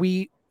was like, are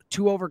we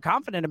too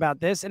overconfident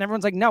about this? And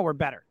everyone's like, no, we're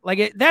better.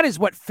 Like, that is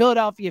what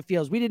Philadelphia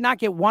feels. We did not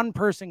get one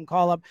person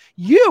call up.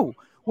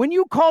 When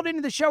you called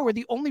into the show, were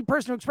the only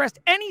person who expressed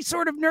any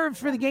sort of nerves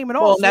for the game at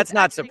all. Well, so that's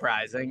not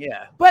surprising.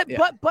 Yeah. But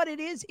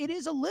it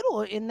is a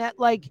little in that,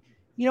 like,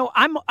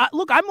 I'm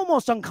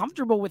almost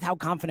uncomfortable with how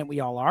confident we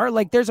all are.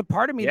 Like, there's a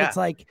part of me that's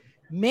like,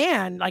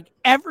 man, like,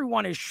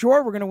 everyone is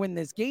sure we're going to win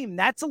this game.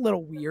 That's a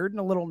little weird and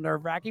a little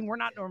nerve wracking. We're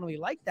not normally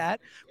like that,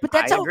 but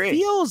that's how it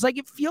feels. Like,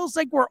 it feels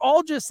like we're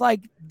all just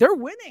like, they're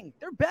winning,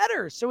 they're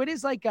better. So it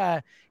is like,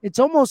 it's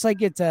almost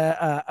like it's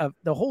the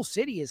whole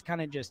city is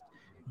kind of just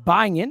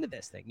buying into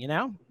this thing,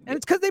 and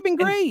it's because they've been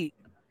great.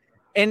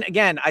 And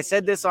again, I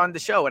said this on the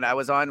show when I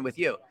was on with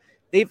you.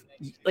 They've,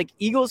 like,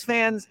 Eagles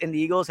fans and the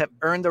Eagles have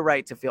earned the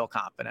right to feel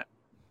confident.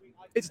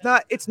 It's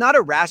not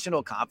a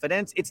rational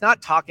confidence. It's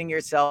not talking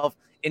yourself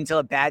into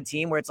a bad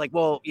team where it's like,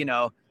 well,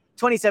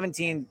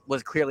 2017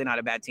 was clearly not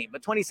a bad team,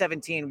 but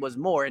 2017 was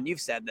more. And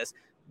you've said this,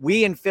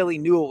 we in Philly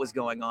knew what was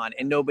going on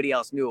and nobody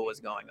else knew what was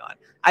going on.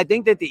 I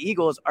think that the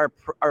Eagles are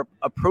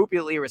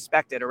appropriately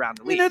respected around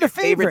the league. They're the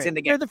favorites in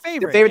the game. They're the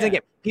favorites in the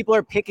game. People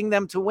are picking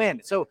them to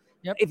win. So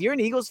if you're an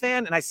Eagles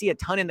fan, and I see a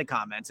ton in the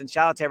comments, and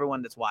shout out to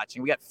everyone that's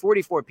watching, we got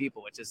 44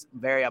 people, which is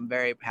I'm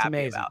very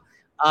happy about.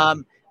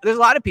 There's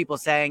a lot of people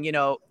saying,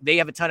 they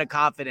have a ton of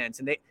confidence,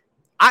 and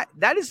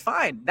that is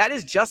fine. That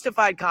is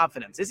justified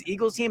confidence. This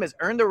Eagles team has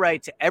earned the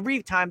right to,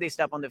 every time they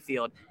step on the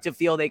field, to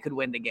feel they could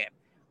win the game.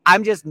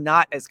 I'm just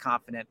not as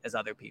confident as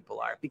other people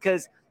are,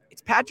 because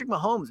it's Patrick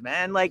Mahomes,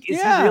 man. Like,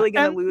 is he really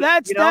going to lose?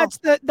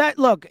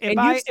 Look.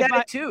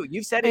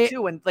 You've said it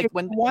too. When they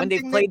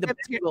played the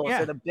Bengals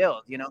or the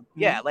Bills,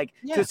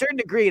 to a certain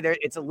degree,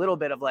 it's a little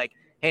bit of like,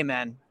 hey,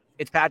 man,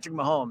 it's Patrick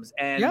Mahomes,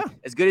 and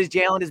as good as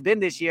Jalen has been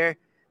this year,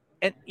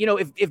 and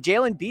if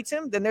Jalen beats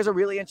him, then there's a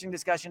really interesting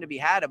discussion to be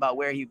had about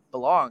where he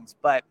belongs.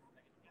 But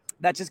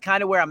that's just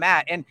kind of where I'm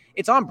at. And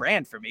it's on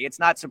brand for me. It's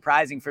not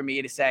surprising for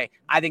me to say,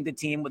 I think the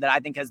team that I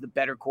think has the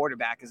better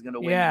quarterback is going to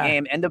win the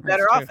game and the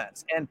better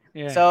offense. And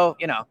so,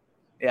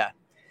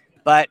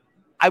 but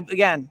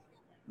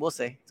we'll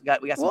see.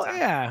 We got some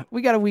time.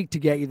 We got a week to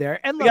get you there.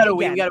 And look,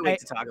 we got a week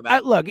to talk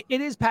about. Look, it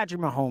is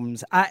Patrick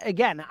Mahomes.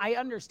 I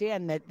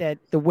understand that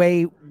the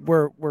way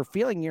we're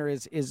feeling here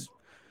is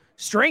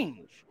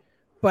strange.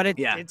 But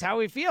it's how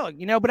we feel,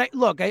 But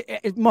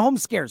Mahomes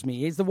scares me.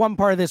 He's the one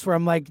part of this where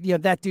I'm like,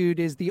 that dude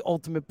is the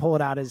ultimate pull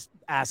it out his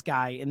ass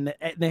guy in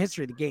the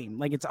history of the game.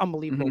 Like, it's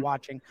unbelievable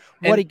watching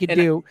what he could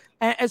do.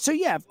 And so,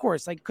 of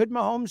course, like, could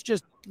Mahomes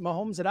just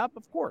Mahomes it up?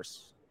 Of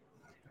course.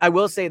 I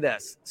will say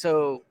this.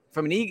 So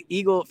from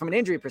an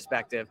injury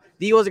perspective,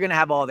 the Eagles are going to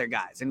have all their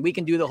guys, and we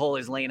can do the whole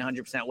is Lane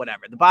 100%,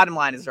 whatever. The bottom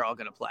line is they're all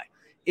going to play.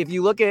 If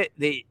you look at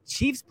the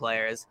Chiefs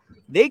players,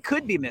 they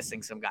could be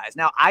missing some guys.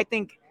 Now, I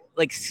think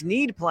like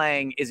Snead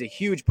playing is a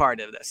huge part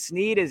of this.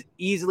 Snead is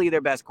easily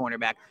their best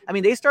cornerback. I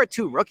mean, they start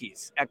 2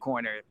 rookies at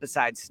corner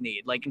besides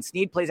Snead. And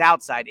Snead plays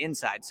outside,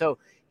 inside. So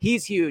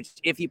he's huge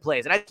if he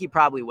plays, and I think he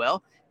probably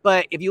will.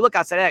 But if you look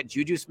outside of that,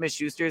 Juju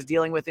Smith-Schuster is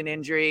dealing with an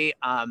injury.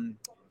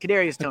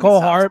 Kadarius Toney.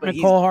 Mecole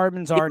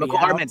Hardman's already out.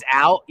 Hardman's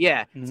out.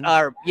 Yeah.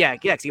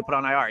 Because he put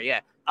on IR.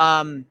 Yeah.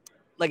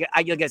 Like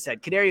I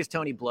said, Kadarius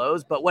Toney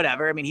blows, but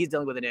whatever. I mean, he's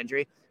dealing with an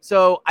injury.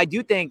 So I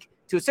do think,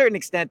 to a certain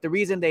extent, the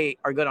reason they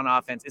are good on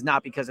offense is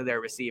not because of their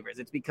receivers.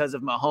 It's because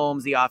of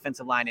Mahomes, the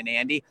offensive line, and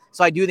Andy.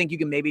 So I do think you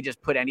can maybe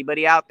just put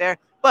anybody out there.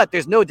 But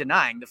there's no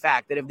denying the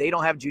fact that if they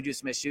don't have Juju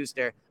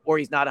Smith-Schuster or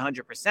he's not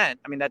 100%,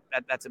 I mean,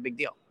 that's a big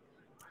deal.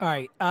 All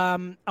right.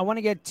 I want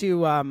to get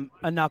to a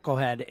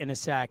knucklehead in a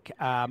sec,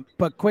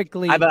 but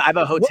quickly. I have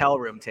a hotel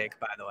room take,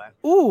 by the way.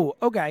 Ooh,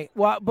 okay.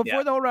 Well,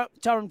 before the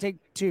hotel room take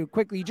too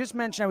quickly, you just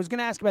mentioned, I was going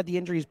to ask about the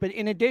injuries, but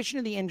in addition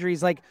to the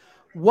injuries, like,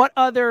 what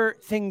other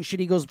things should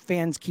Eagles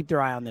fans keep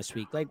their eye on this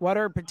week? Like, what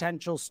are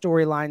potential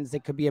storylines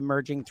that could be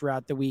emerging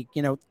throughout the week?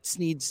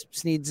 Snead's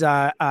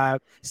status.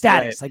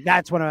 Right. Like,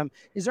 that's one of them.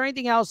 Is there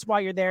anything else while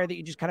you're there that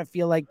you just kind of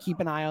feel like keep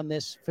an eye on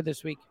this for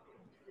this week?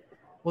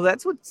 Well,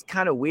 that's what's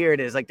kind of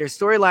weird is like there's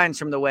storylines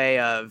from the way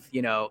of,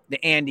 the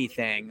Andy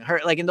thing,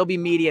 and there'll be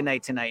media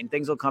night tonight and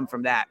things will come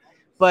from that.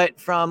 But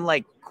from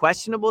like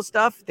questionable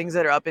stuff, things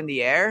that are up in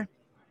the air,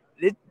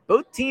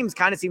 both teams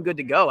kind of seem good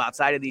to go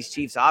outside of these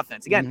Chiefs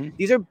offense. Again,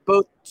 these are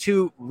both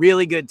 2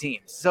 really good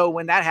teams. So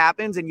when that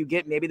happens and you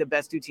get maybe the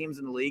best 2 teams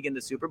in the league in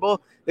the Super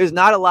Bowl, there's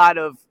not a lot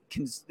of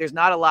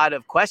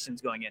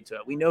questions going into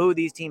it. We know who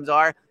these teams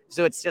are,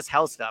 so it's just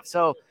health stuff.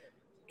 So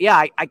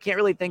yeah, I can't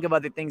really think of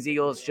other things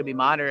Eagles should be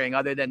monitoring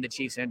other than the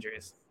Chiefs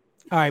injuries.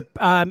 All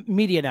right.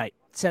 Media night.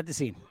 Set the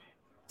scene.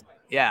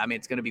 Yeah. I mean,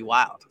 it's going to be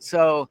wild.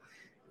 So,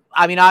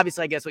 I mean,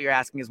 obviously, I guess what you're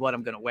asking is what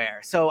I'm going to wear.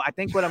 So I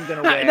think what I'm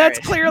going to wear. That's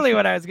clearly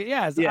what I was going to.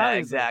 Yeah, obviously.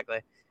 Exactly.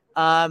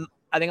 I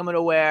think I'm going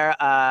to wear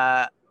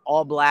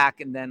all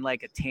black and then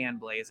like a tan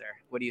blazer.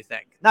 What do you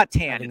think? Not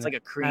tan. It's like a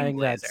cream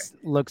blazer.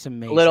 Looks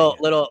amazing.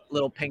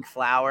 Little pink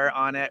flower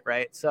on it.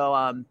 Right.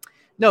 So,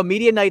 no,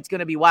 media night's going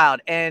to be wild.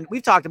 And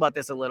we've talked about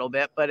this a little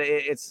bit, but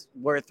it's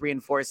worth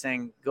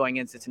reinforcing going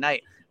into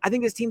tonight. I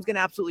think this team's going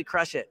to absolutely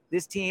crush it.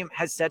 This team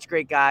has such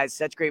great guys,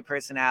 such great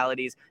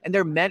personalities, and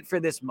they're meant for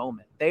this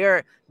moment. They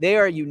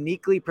are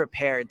uniquely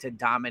prepared to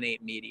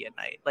dominate media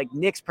night. Like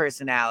Nick's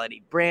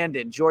personality,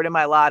 Brandon, Jordan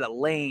Mailata,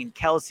 Lane,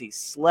 Kelsey,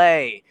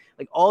 Slay,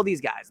 like all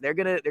these guys, they're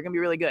going to be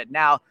really good.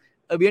 Now,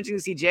 it'll be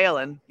interesting to see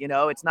Jalen.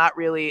 It's not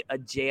really a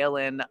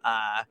Jalen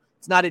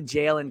it's not a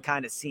Jalen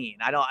kind of scene.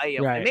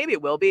 Right. Maybe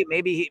it will be.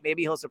 Maybe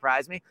he'll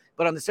surprise me.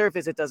 But on the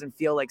surface, it doesn't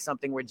feel like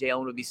something where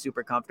Jalen would be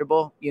super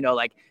comfortable.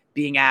 Like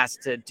being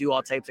asked to do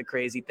all types of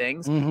crazy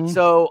things.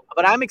 So,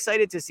 but I'm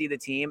excited to see the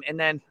team. And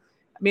then,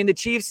 I mean, the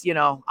Chiefs.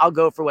 I'll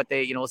go for what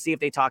they. We'll see if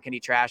they talk any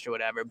trash or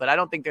whatever. But I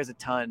don't think there's a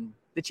ton.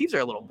 The Chiefs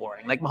are a little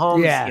boring. Like Mahomes,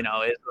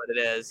 is what it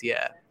is.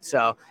 Yeah.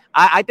 So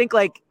I think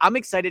I'm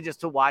excited just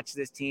to watch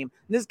this team.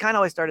 And this is kind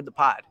of how I started the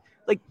pod.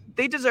 Like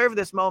they deserve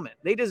this moment.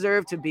 They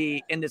deserve to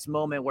be in this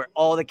moment where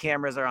all the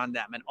cameras are on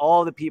them and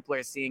all the people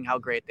are seeing how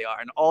great they are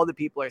and all the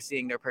people are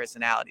seeing their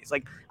personalities.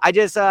 Like I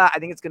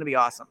think it's going to be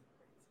awesome.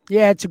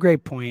 Yeah, it's a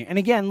great point. And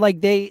again, like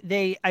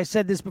I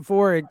said this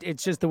before,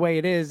 it's just the way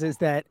it is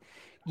that,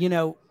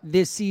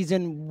 this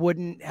season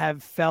wouldn't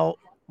have felt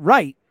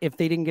right if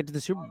they didn't get to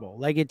the Super Bowl.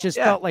 Like it just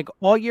felt like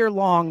all year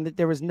long that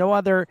there was no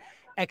other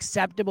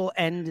acceptable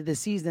end to the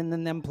season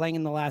than them playing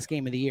in the last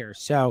game of the year.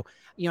 So,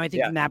 I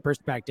think from that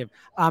perspective.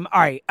 All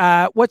right.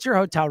 What's your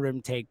hotel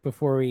room take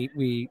before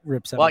we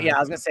rip something? Well, yeah, I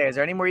was gonna say, is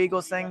there any more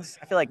Eagles things?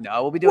 I feel like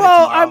no. We'll be doing it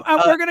tomorrow.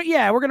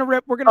 We're gonna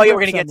rip. We're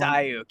gonna get to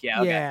Ayuk.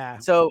 Yeah. Okay. Yeah.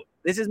 So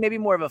this is maybe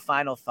more of a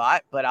final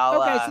thought, but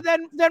I'll. Okay.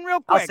 So then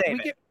real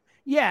quick,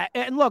 Yeah,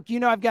 and look,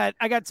 I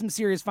got some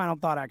serious final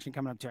thought action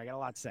coming up too. I got a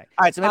lot to say.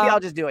 All right, so maybe I'll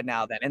just do it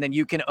now then, and then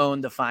you can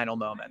own the final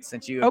moment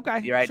since you're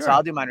right. Sure. So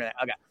I'll do mine right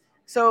now. Okay.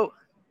 So,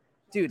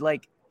 dude,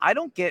 like, I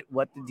don't get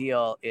what the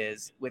deal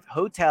is with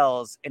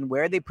hotels and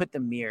where they put the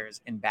mirrors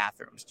in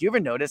bathrooms. Do you ever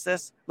notice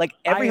this? Like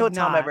every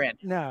hotel I'm ever in.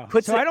 No.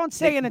 I don't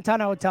stay in a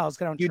ton of hotels.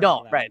 You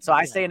don't, right? So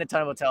I stay in a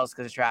ton of hotels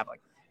because of traveling.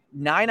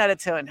 9 out of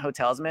 10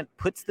 hotels, man,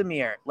 puts the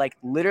mirror like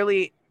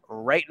literally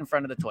right in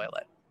front of the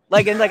toilet.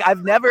 Like, and like,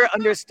 I've never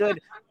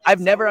understood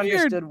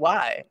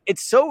why.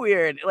 It's so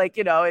weird. Like,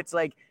 it's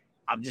like,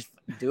 I'm just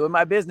doing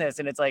my business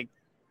and it's like,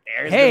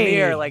 there's the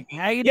mirror. Like,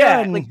 how you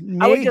doing? Like,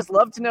 I would just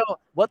love to know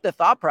what the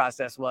thought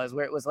process was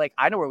where it was like,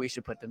 I know where we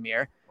should put the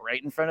mirror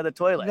right in front of the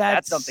toilet.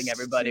 That's something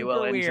everybody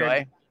will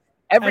enjoy.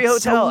 Every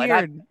hotel. So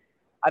and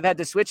I've had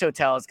to switch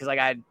hotels because like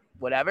I had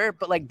whatever,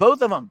 but like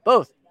both of them,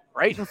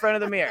 right in front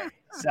of the mirror.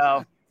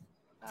 So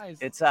nice.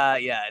 It's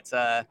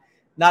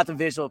not the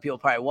visual people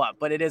probably want,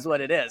 but it is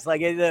what it is.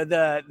 Like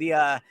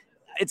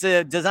it's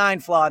a design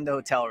flaw in the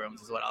hotel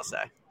rooms is what I'll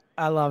say.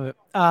 I love it.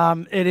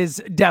 It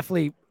is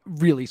definitely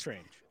really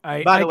strange.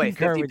 By the way,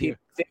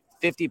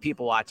 50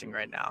 people watching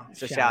right now.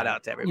 So shout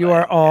out to everybody. You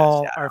are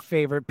all our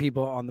favorite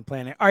people on the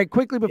planet. All right,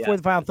 quickly before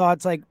the final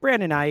thoughts, like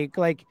Brandon Ayuk,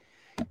 like,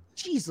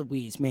 geez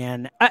Louise,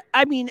 man.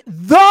 I mean,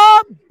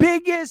 the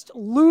biggest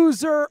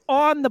loser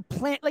on the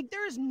planet. Like,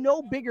 there is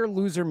no bigger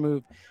loser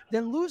move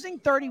than losing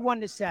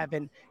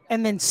 31-7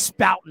 and then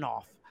spouting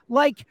off.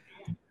 Like,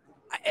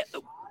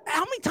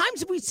 how many times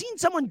have we seen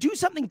someone do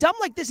something dumb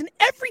like this? And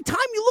every time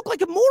you look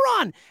like a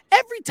moron.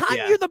 Every time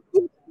you're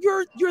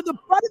the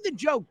butt of the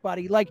joke,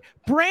 buddy. Like,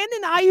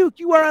 Brandon Ayuk,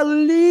 you are a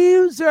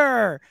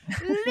loser.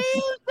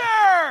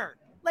 Loser.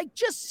 Like,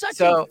 just such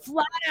a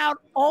flat out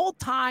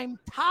all-time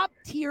top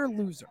tier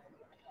loser.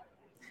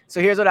 So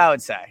here's what I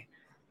would say.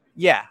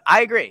 Yeah,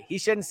 I agree. He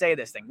shouldn't say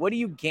this thing. What do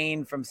you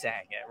gain from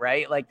saying it,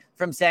 right? Like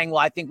from saying, well,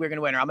 I think we're going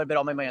to win, or I'm going to bet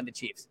all my money on the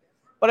Chiefs.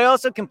 But I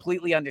also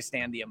completely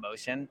understand the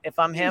emotion. If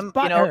I'm him,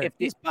 if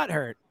he's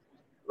butthurt.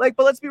 Like,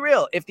 but let's be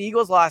real. If the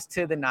Eagles lost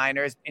to the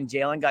Niners and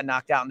Jalen got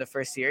knocked out in the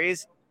first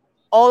series,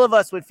 all of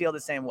us would feel the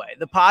same way.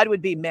 The pod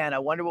would be, man, I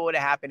wonder what would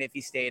have happened if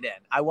he stayed in.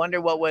 I wonder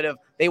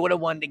they would have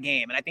won the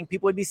game. And I think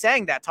people would be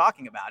saying that,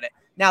 talking about it.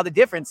 Now, the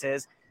difference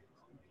is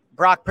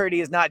Brock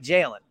Purdy is not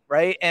Jalen,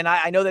 right? And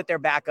I know that their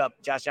backup,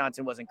 Josh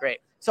Johnson, wasn't great.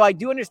 So I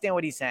do understand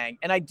what he's saying.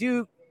 And I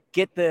do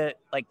get the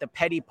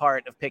petty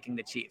part of picking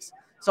the Chiefs.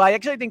 So I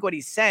actually think what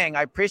he's saying,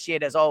 I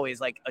appreciate as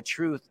always, like a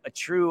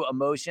true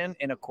emotion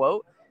in a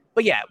quote.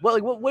 But yeah, well,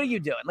 like, what are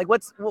you doing? Like,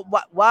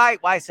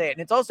 why say it?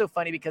 And it's also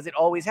funny because it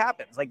always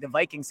happens. Like the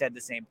Vikings said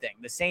the same thing.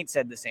 The Saints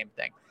said the same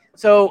thing.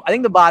 So I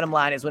think the bottom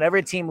line is whenever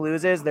a team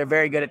loses, they're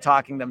very good at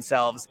talking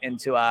themselves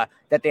into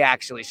that they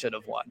actually should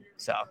have won.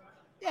 So.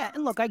 Yeah,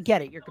 and look, I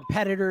get it. You're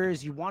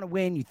competitors. You want to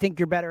win. You think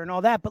you're better and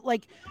all that. But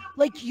like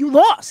you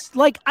lost.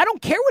 Like, I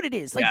don't care what it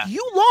is. Like,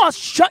 you lost.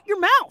 Shut your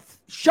mouth.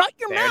 Shut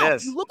your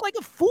mouth. You look like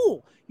a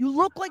fool. You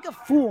look like a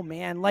fool,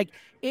 man. Like,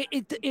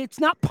 it's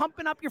not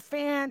pumping up your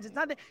fans. It's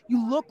not that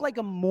you look like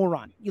a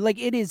moron.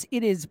 It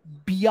is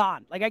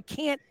beyond. Like, I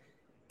can't.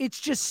 It's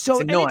just so.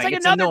 It's annoying. And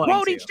it's like another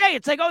quote each day.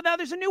 It's like, oh, now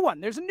there's a new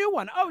one. There's a new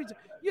one. Oh,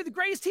 you're the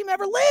greatest team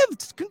ever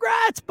lived.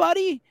 Congrats,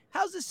 buddy.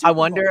 How's this? I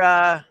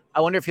wonder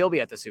if he'll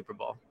be at the Super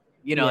Bowl.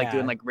 Like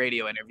doing like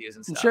radio interviews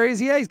and stuff. I'm sure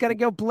he's got to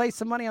go play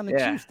some money on the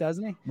Chiefs,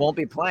 doesn't he? Won't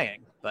be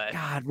playing, but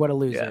God, what a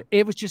loser.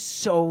 It was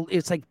just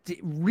it's like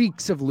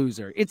reeks of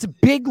loser. It's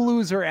big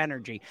loser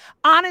energy.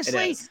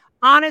 Honestly,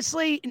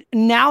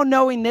 now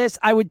knowing this,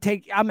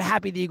 I'm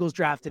happy the Eagles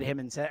drafted him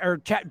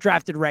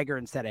drafted Reagor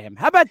instead of him.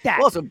 How about that?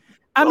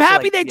 I'm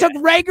happy they took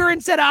Reagor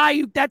instead of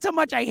Ayuk. That's how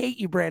much I hate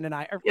you, Brandon.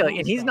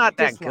 And he's not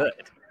that good.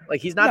 Like,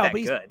 he's not that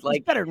good. Like,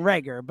 he's better than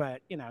Reagor,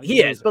 but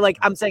he is. But like,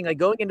 I'm saying, like,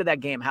 going into that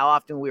game, how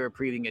often we were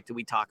previewing it, do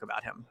we talk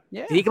about him?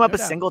 Yeah. Did he come up a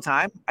single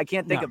time? I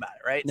can't think about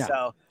it, right? No.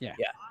 So yeah.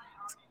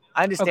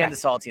 I understand the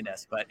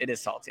saltiness, but it is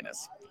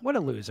saltiness. What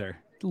a loser.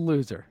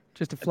 Loser.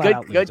 Just a flat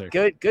out loser.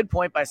 Good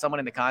point by someone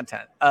in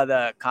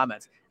the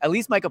comments. At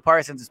least Micah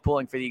Parsons is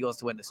pulling for the Eagles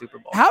to win the Super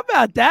Bowl. How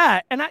about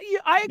that? And I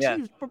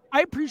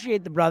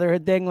appreciate the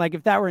brotherhood thing. Like,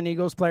 if that were an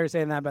Eagles player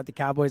saying that about the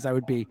Cowboys, I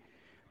would be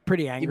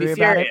pretty angry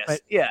about it.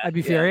 But I'd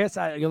be furious.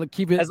 You'll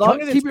keep it as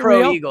long as it's pro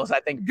real. Eagles. I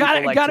think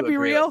gotta be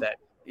real.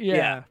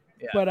 Yeah.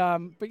 But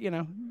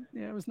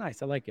it was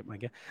nice. I like it,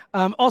 Micah.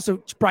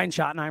 Also, Brian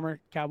Schottenheimer,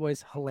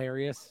 Cowboys,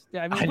 hilarious.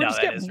 Yeah, I know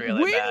that is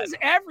really wins bad.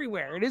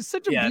 Everywhere. It is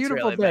such a beautiful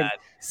really thing. Bad.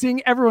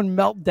 Seeing everyone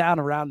melt down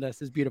around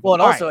us is beautiful. Well,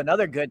 and also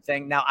another good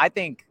thing. Now, I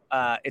think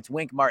it's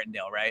Wink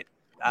Martindale, right?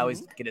 I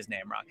always get his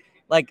name wrong.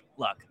 Like,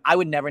 look, I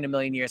would never in a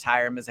million years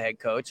hire him as a head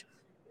coach.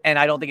 And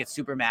I don't think it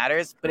super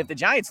matters. But if the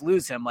Giants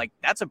lose him, like,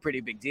 that's a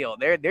pretty big deal.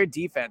 Their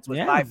defense was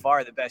by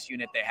far the best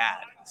unit they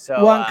had. So,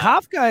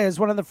 Kafka is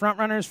one of the front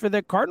runners for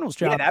the Cardinals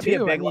job. Yeah, that'd be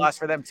a big loss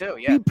for them too.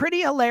 Yeah, be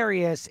pretty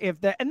hilarious and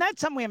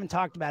that's something we haven't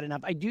talked about enough.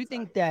 I do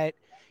think that,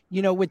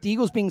 with the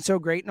Eagles being so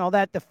great and all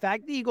that, the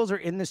fact the Eagles are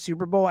in the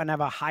Super Bowl and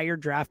have a higher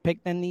draft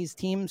pick than these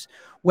teams,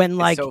 when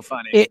so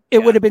funny.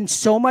 It would have been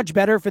so much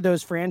better for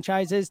those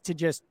franchises to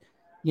just,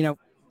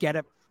 get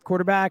a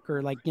quarterback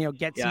or like,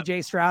 get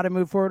CJ Stroud and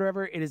move forward or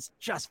whatever. It is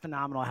just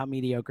phenomenal how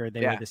mediocre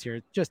they were this year.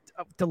 It's just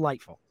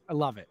delightful. I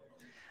love it.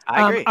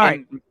 I agree. All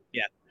right.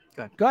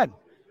 Go ahead.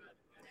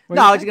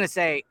 No, I was just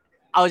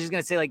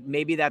going to say like,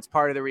 maybe that's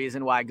part of the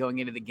reason why going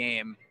into the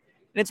game,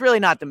 and it's really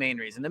not the main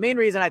reason. The main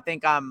reason I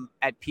think I'm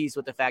at peace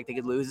with the fact they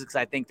could lose is because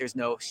I think there's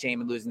no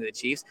shame in losing to the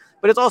Chiefs,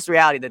 but it's also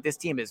reality that this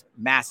team is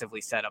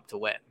massively set up to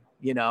win.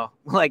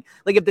 Like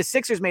if the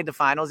Sixers made the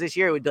finals this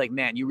year, it would be like,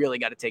 man, you really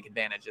got to take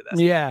advantage of this.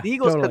 Yeah, the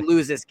Eagles could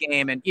lose this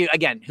game, and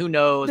again, who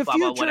knows? The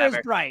future is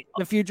bright.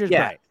 The future is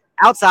bright.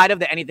 Outside of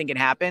that, anything can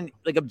happen.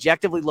 Like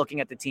objectively looking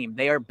at the team,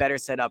 they are better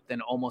set up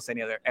than almost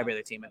every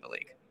other team in the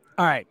league.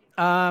 All right.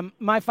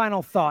 My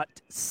final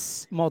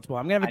thoughts, multiple.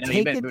 I'm going to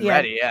take it.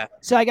 Ready, yeah.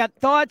 So I got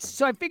thoughts.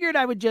 So I figured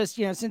I would just,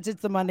 since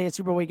it's the Monday of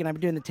Super Week and I'm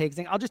doing the takes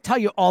thing, I'll just tell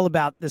you all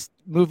about this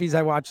movies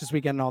I watched this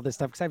weekend and all this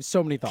stuff because I have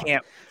so many thoughts.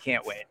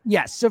 Can't wait.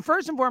 Yes. So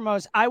first and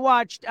foremost, I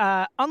watched,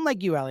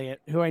 unlike you,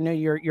 Elliot, who I know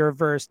you're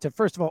averse to,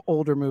 first of all,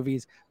 older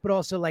movies, but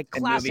also like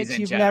classics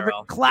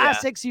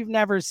you've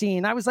never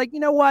seen. I was like, you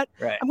know what?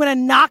 Right. I'm going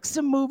to knock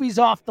some movies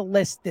off the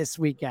list this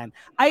weekend.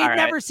 I had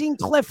never seen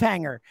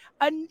Cliffhanger,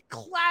 a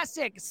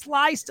classic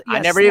I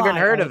never even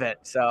heard of it,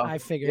 so I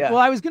figured. Yeah. Well,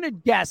 I was gonna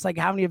guess like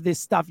how many of this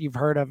stuff you've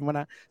heard of.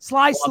 When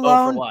Sly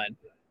Stallone,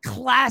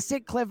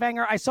 classic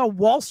Cliffhanger. I saw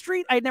Wall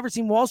Street. I had never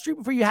seen Wall Street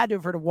before. You had to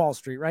have heard of Wall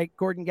Street, right?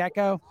 Gordon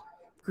Gekko.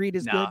 Creed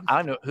is good. I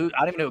don't know who.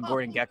 I don't even know who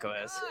Gordon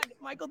Gekko is.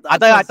 Michael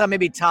Douglas. I thought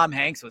maybe Tom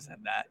Hanks was in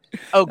that.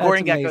 Oh,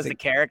 Gordon Gekko is the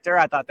character.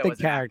 I thought that was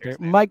the character.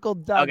 Michael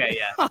Douglas. Okay,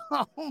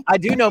 yeah. I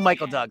do know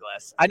Michael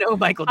Douglas. I know who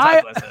Michael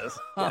Douglas is.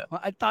 Yeah.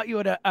 I thought you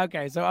would have.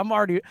 Okay, so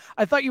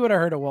I thought you would have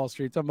heard of Wall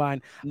Street. So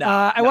mine.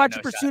 I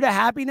watched Pursuit of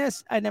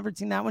Happiness. I'd never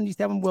seen that one. You used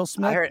to have one. Will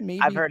Smith.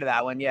 I've heard of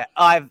that one. Yeah.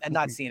 Oh, I've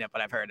not seen it,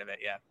 but I've heard of it.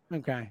 Yeah.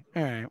 Okay.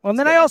 All right. Well, and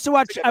then I also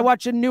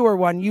watched a newer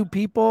one, You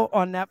People,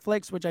 on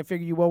Netflix, which I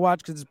figure you will watch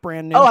because it's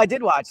brand new. Oh, I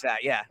did watch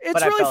that. Yeah.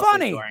 It's really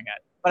funny.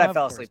 I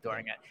fell asleep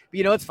during it. But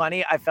you know what's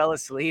funny? I fell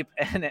asleep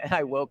and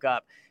I woke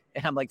up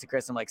and I'm like to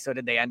Chris, I'm like, so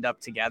did they end up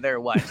together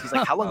or what? She's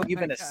like, how long have you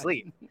been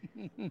asleep?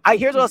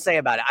 Here's what I'll say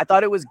about it. I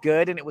thought it was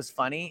good and it was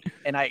funny.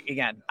 And I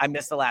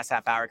missed the last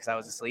half hour because I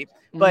was asleep.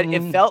 But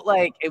it felt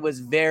like it was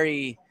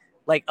very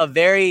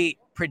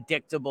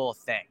predictable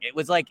thing. It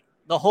was like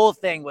the whole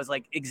thing was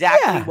like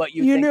exactly what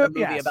you think the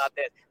movie about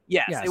this.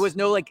 Yes. It was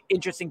no like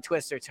interesting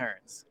twists or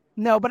turns.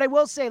 No, but I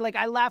will say, like,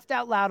 I laughed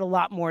out loud a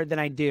lot more than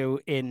I do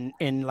in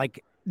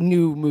like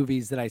new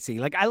movies that I see.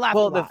 Like, I laughed a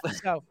lot.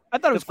 So I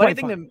thought it was quite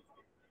fun.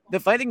 The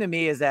funny thing to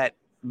me is that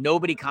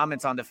nobody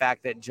comments on the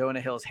fact that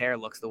Jonah Hill's hair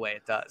looks the way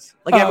it does.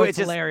 Like, it's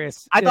just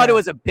hilarious. I thought it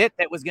was a bit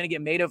that was going to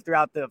get made of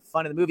throughout the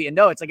fun of the movie. And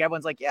no, it's like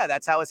everyone's like, yeah,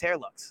 that's how his hair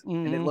looks.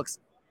 And it looks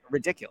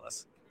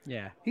ridiculous.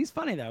 Yeah. He's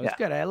funny, though. It's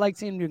good. I like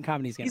seeing him doing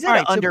comedies. He's had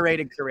an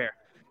underrated career.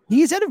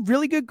 He's had a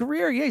really good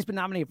career. Yeah, he's been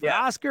nominated for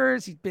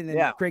Oscars. He's been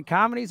in great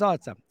comedies, all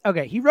that stuff.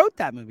 Okay, he wrote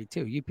that movie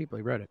too. You people,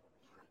 he wrote it.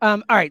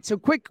 All right, so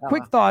quick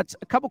thoughts.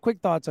 A couple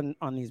quick thoughts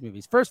on these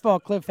movies. First of all,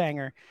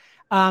 Cliffhanger.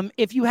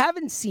 If you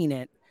haven't seen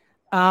it,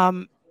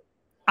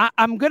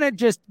 I'm gonna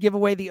just give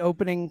away the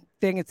opening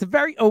thing. It's a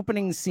very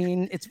opening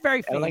scene. It's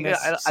very famous.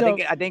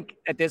 I think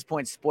at this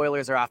point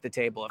spoilers are off the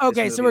table.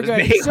 Okay, so we're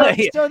good.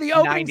 So the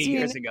opening 90 scene,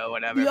 years ago,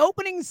 whatever. The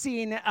opening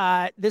scene,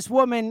 this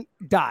woman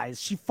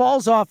dies. She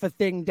falls off a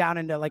thing down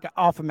into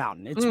off a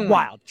mountain. It's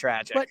wild,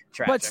 tragic.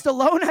 But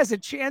Stallone has a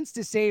chance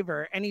to save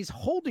her, and he's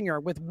holding her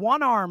with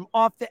one arm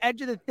off the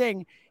edge of the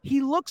thing.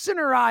 He looks in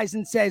her eyes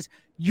and says,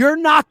 "You're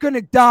not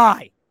gonna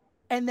die."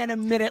 And then a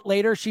minute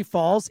later, she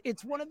falls.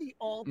 It's one of the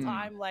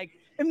all-time,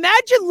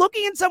 imagine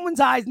looking in someone's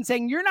eyes and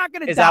saying, you're not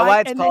going to die. Is that why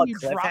it's called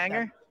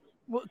Cliffhanger?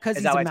 Because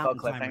he's a mountain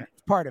climber.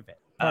 It's part of it.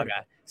 Okay.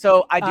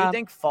 So I do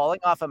think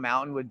falling off a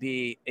mountain would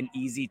be an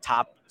easy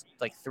top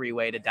 3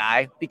 way to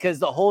die because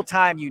the whole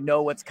time you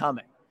know what's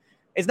coming.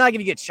 It's not like if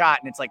you get shot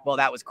and it's like, well,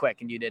 that was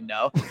quick and you didn't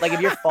know. Like if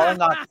you're falling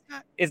off,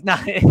 it's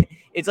not.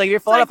 It's like you're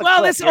falling off a cliff.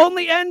 Well, this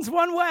only ends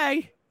one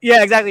way.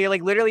 Yeah, exactly. You're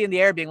like literally in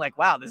the air being like,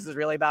 wow, this is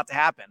really about to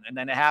happen. And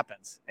then it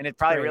happens. And it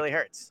probably really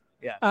hurts.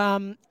 Yeah.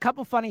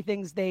 Couple funny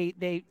things.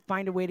 They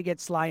find a way to get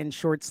Sly in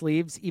short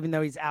sleeves, even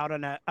though he's out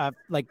on a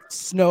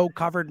snow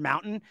covered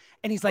mountain,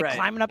 and he's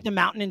climbing up the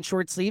mountain in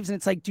short sleeves. And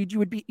it's like, dude, you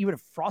would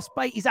have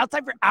frostbite. He's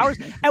outside for hours.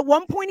 At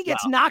one point, he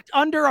gets knocked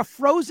under a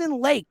frozen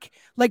lake,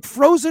 like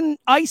frozen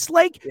ice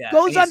lake.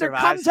 Goes under,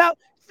 comes out.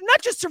 Not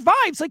just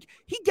survives. Like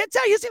he gets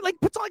out. He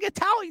puts on a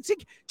towel. He's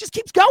just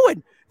keeps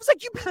going. It's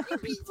like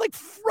you'd be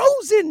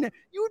frozen.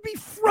 You would be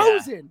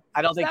frozen. Yeah.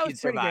 I don't think you'd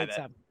survive it.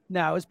 Stuff.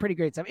 No, it was pretty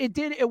great stuff.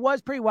 It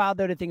was pretty wild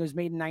though to think it was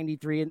made in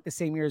 '93, the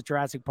same year as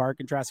Jurassic Park,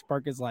 and Jurassic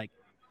Park is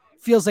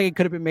feels like it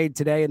could have been made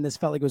today, and this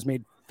felt like it was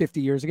made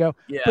 50 years ago.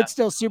 Yeah. But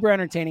still super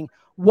entertaining.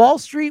 Wall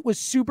Street was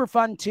super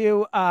fun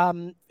too.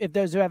 If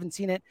those who haven't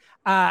seen it,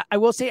 I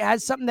will say it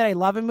has something that I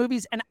love in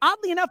movies, and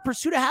oddly enough,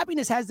 Pursuit of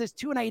Happiness has this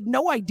too, and I had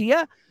no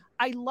idea.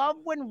 I love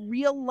when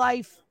real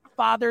life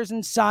fathers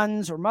and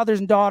sons or mothers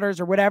and daughters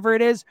or whatever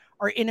it is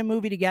are in a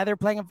movie together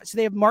playing. So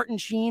they have Martin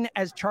Sheen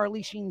as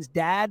Charlie Sheen's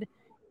dad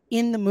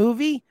in the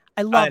movie.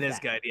 I love that. That is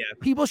good. Yeah.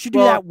 People should do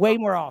that way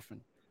more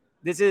often.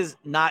 this is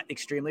not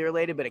extremely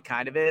related, but it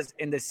kind of is.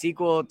 In the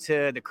sequel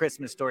to the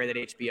Christmas Story that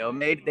HBO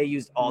made, they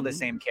used all the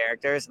same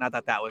characters, and I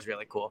thought that was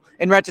really cool.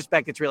 In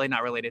retrospect, it's really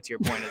not related to your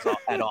point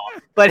at all.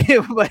 But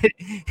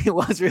it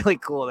was really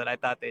cool that I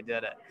thought they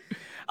did it.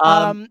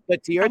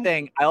 But to your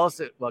thing, I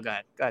also go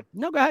ahead.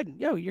 No, go ahead.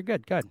 Yo, you're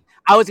good. Go ahead.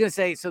 I was gonna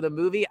say, so the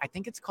movie, I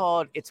think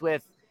it's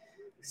with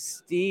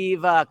Steve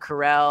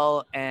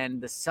Carell,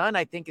 and the son,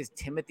 I think, is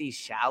Timothy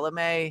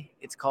Chalamet.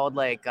 It's called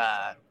like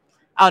I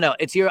don't know.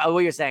 It's what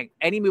you're saying.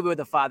 Any movie with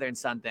a father and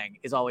son thing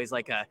is always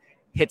like a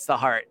hits the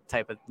heart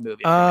type of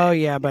movie. Oh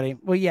yeah, buddy.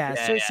 Well,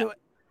 yeah. So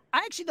I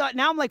actually thought,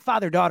 now I'm like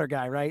father-daughter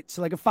guy, right?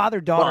 So like a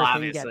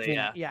father-daughter thing.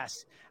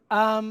 Yes.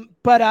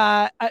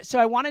 So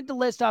I wanted to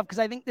list off, because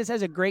I think this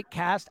has a great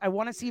cast. I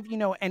want to see if you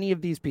know any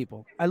of these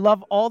people. I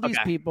love all these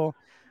people.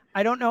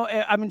 I don't know.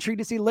 I'm intrigued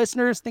to see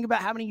listeners think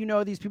about how many you know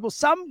of these people.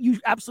 Some you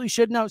absolutely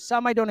should know.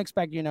 Some I don't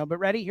expect you know. But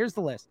ready? Here's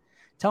the list.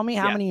 Tell me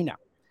how many you know.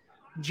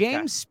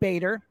 James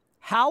Spader,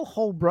 Hal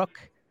Holbrook,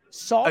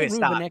 Saul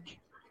Rubinek.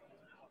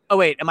 Oh,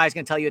 wait. Am I just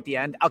going to tell you at the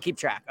end? I'll keep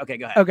track. Okay,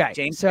 go ahead. Okay.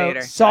 James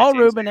Spader. Saul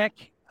Rubinek.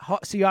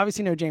 So you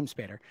obviously know James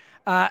Spader.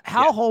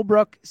 Hal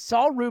Holbrook,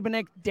 Saul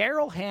Rubinek,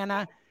 Daryl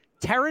Hannah,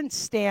 Terrence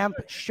Stamp,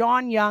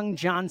 Sean Young,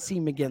 John C.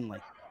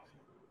 McGinley.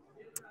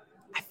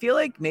 I feel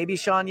like maybe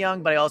Sean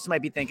Young, but I also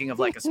might be thinking of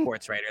like a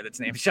sports writer that's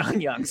named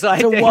Sean Young. So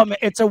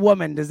It's a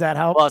woman. Does that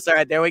help? Well,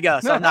 sorry. There we go.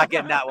 So I'm not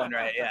getting that one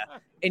right. Yeah.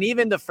 And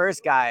even the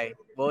first guy,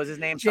 what was his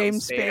name?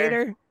 James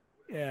Spader.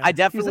 Yeah. I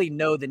definitely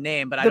know the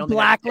name, but I don't. The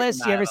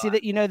Blacklist. You ever see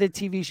that? You know the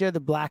TV show,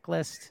 The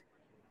Blacklist.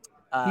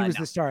 He was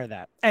the star of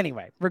that.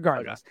 Anyway,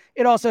 regardless,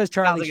 it also has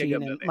Charlie Sheen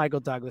and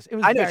Michael Douglas. It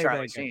was I know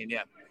Charlie Sheen.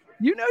 Yeah.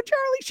 You know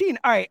Charlie Sheen.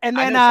 All right, and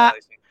then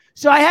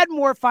so I had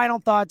more final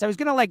thoughts. I was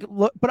gonna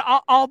look, but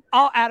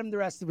I'll add them the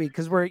rest of the week,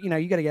 because we're you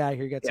got to get out of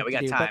here. We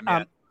got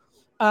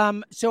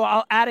time. So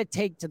I'll add a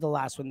take to the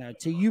last one though,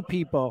 to you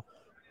people.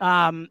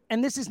 And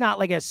this is not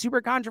like a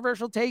super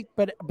controversial take,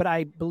 but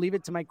I believe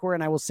it to my core,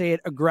 and I will say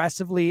it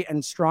aggressively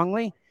and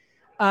strongly.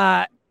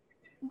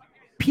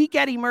 Peak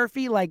Eddie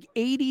Murphy, like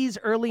 80s,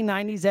 early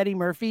 90s Eddie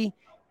Murphy,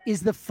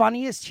 is the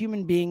funniest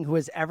human being who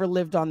has ever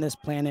lived on this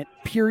planet.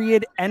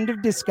 Period. End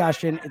of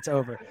discussion. It's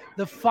over.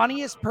 The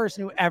funniest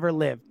person who ever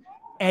lived,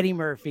 Eddie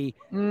Murphy,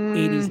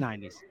 80s,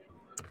 90s,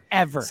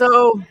 ever.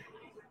 So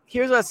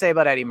here's what I say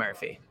about Eddie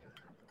Murphy.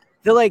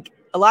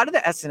 A lot of the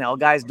SNL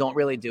guys don't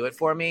really do it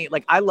for me.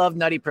 Like, I love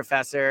Nutty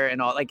Professor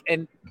and all,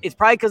 and it's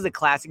probably because the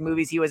classic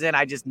movies he was in,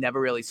 I just never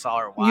really saw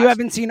or watched. You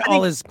haven't seen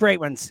all his great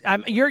ones.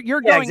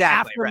 You're going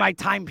after my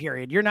time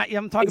period. You're not.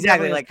 I'm talking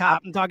about like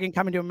Cop. I'm talking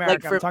Coming to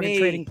America. I'm talking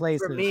Trading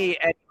Places. For me,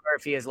 Eddie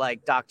Murphy is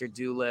like Dr.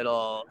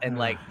 Dolittle and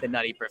like the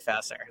Nutty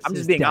Professor. I'm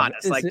just being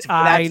honest. Like,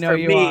 that's for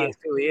me is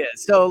who he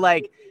is. So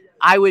like,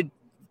 I would,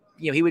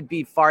 he would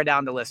be far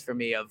down the list for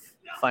me of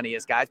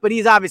funniest guys. But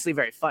he's obviously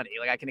very funny.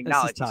 Like, I can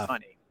acknowledge he's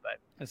funny.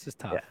 This is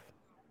tough. Yeah.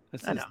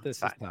 This is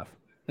tough.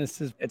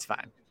 It's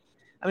fine.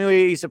 I mean, were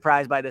you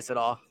surprised by this at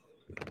all?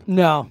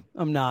 No,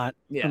 I'm not.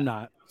 Yeah. I'm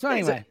not. So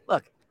anyway,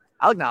 look,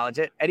 I'll acknowledge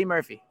it. Eddie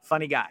Murphy,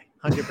 funny guy,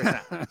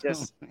 100%.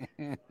 Just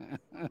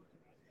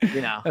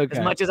as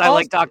much as I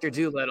like Dr.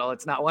 Dolittle,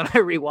 it's not one I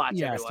rewatch.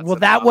 Yes. Well,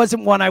 that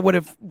wasn't one I would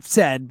have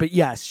said, but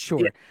yes,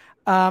 sure.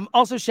 Yeah.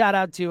 Also, shout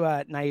out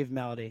to Naive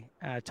Melody,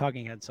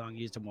 Talking Head song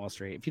used in Wall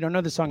Street. If you don't know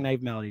the song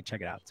Naive Melody,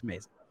 check it out. It's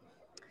amazing.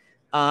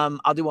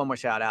 I'll do one more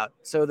shout out.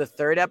 So the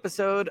third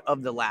episode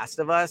of The Last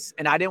of Us,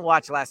 and I didn't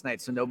watch last night,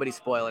 so nobody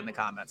spoil in the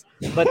comments,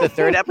 but the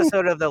third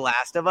episode of The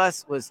Last of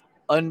Us was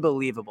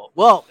unbelievable.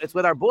 Well, it's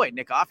with our boy,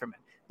 Nick Offerman.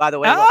 By the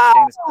way,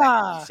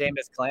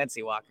 Seamus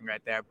Clancy walking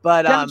right there.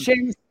 But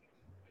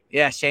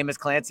Seamus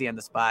Clancy in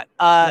the spot.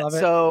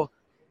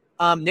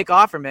 Nick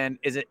Offerman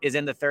is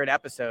in the third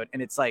episode,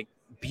 and it's like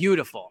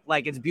beautiful.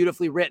 Like, it's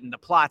beautifully written. The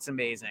plot's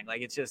amazing.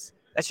 Like, it's just,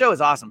 that show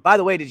is awesome. By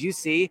the way, did you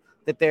see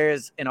that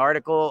there's an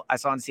article I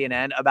saw on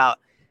CNN about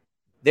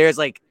there's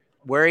like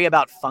worry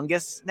about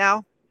fungus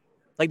now?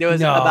 Like, there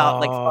was about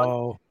like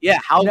fungus. Yeah,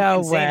 how insane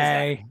is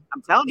that?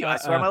 I'm telling you, I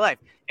swear on my life.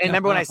 And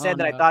remember when I said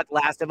that I thought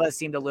Last of Us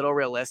seemed a little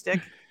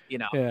realistic?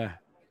 Yeah.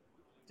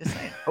 Just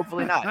saying.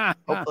 Hopefully not.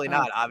 Hopefully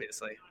not,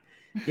 obviously.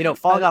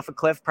 Falling off a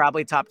cliff,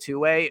 probably top 2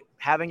 way.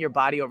 Having your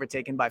body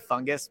overtaken by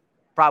fungus,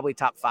 probably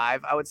top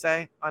 5, I would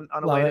say, on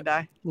a way to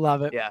die.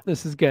 Love it. Yeah.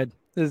 This is good.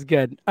 This is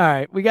good. All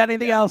right. We got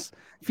anything else?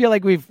 I feel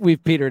like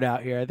we've petered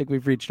out here. I think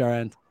we've reached our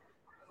end.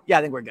 Yeah,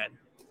 I think we're good.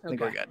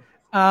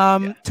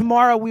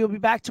 Tomorrow we will be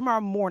back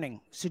tomorrow morning.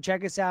 So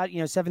check us out,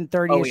 7:30 or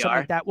something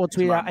like that. We'll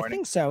tweet out. I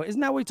think so. Isn't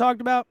that what we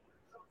talked about?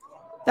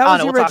 That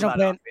was the original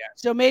plan.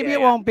 So maybe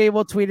it won't be.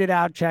 We'll tweet it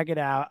out. Check it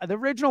out. The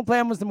original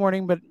plan was the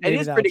morning, but it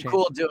is pretty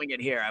cool doing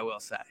it here, I will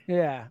say.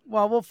 Yeah.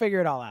 Well, we'll figure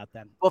it all out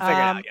then. We'll figure it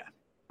out.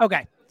 Yeah.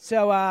 Okay.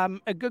 So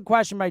a good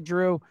question by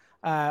Drew.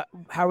 How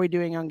are we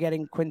doing on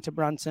getting Quinta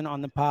Brunson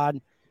on the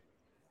pod?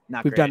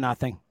 We've done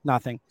nothing.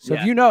 So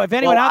if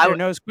anyone out there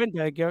knows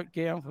Quinta, go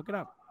hook it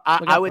up.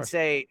 I would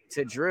say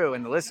to Drew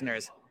and the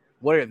listeners,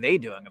 what are they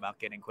doing about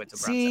getting Quinta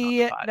Brunson on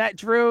the pod? That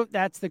Drew,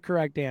 that's the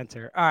correct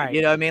answer. All right.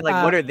 You know what I mean?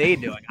 Like, what are they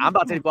doing? I'm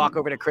about to walk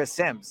over to Chris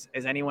Sims.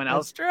 Is anyone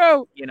else? That's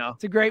true.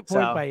 It's a great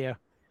point by you.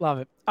 Love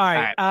it. All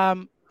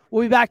right.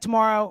 We'll be back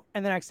tomorrow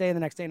and the next day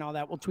and all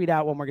that. We'll tweet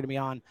out when we're going to be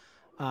on.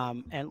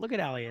 And look at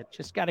Elliot.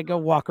 Just got to go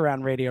walk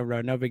around Radio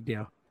Row. No big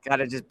deal. Got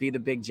to just be the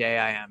big J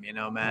I am,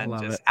 man.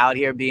 Just out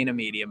here being a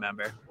media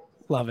member.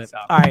 Love it. So,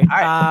 all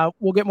right.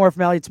 We'll get more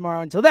from Elliot tomorrow.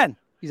 Until then,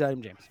 he's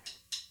Adam James.